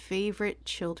favorite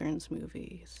children's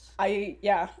movies. I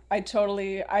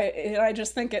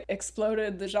just think it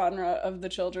exploded the genre of the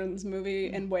children's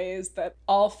movie in ways that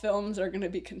all films are going to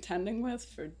be contending with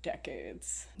for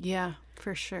decades. Yeah,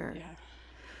 for sure. Yeah.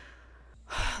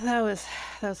 That was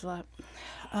a lot.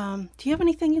 Do you have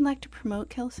anything you'd like to promote,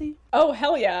 Kelsey? Oh,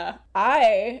 hell yeah.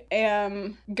 I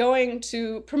am going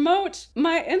to promote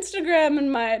my Instagram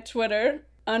and my Twitter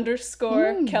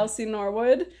 _ Kelsey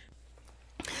Norwood.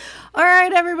 All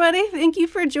right, everybody. Thank you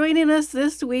for joining us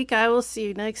this week. I will see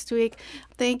you next week.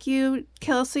 Thank you,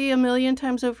 Kelsey, a million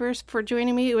times over for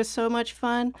joining me. It was so much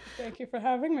fun. Thank you for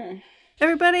having me.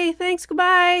 Everybody, thanks.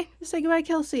 Goodbye. Say goodbye,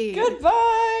 Kelsey.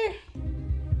 Goodbye.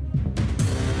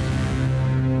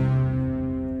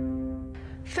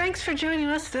 Thanks for joining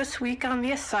us this week on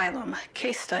The Asylum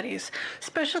Case Studies.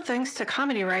 Special thanks to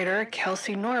comedy writer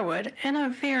Kelsey Norwood and a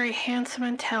very handsome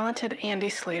and talented Andy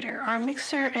Slater, our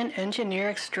mixer and engineer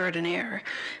extraordinaire.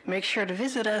 Make sure to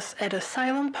visit us at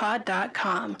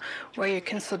asylumpod.com, where you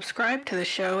can subscribe to the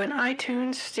show in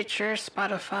iTunes, Stitcher,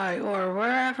 Spotify, or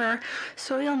wherever,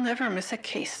 so you'll never miss a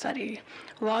case study.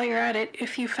 While you're at it,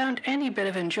 if you found any bit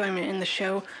of enjoyment in the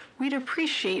show, we'd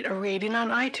appreciate a rating on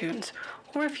iTunes.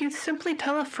 Or if you'd simply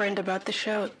tell a friend about the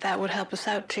show, that would help us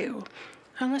out too.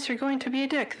 Unless you're going to be a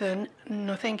dick, then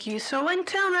no thank you. So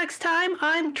until next time,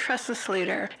 I'm Tressa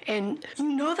Slater. And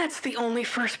that's the only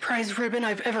first prize ribbon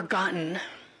I've ever gotten.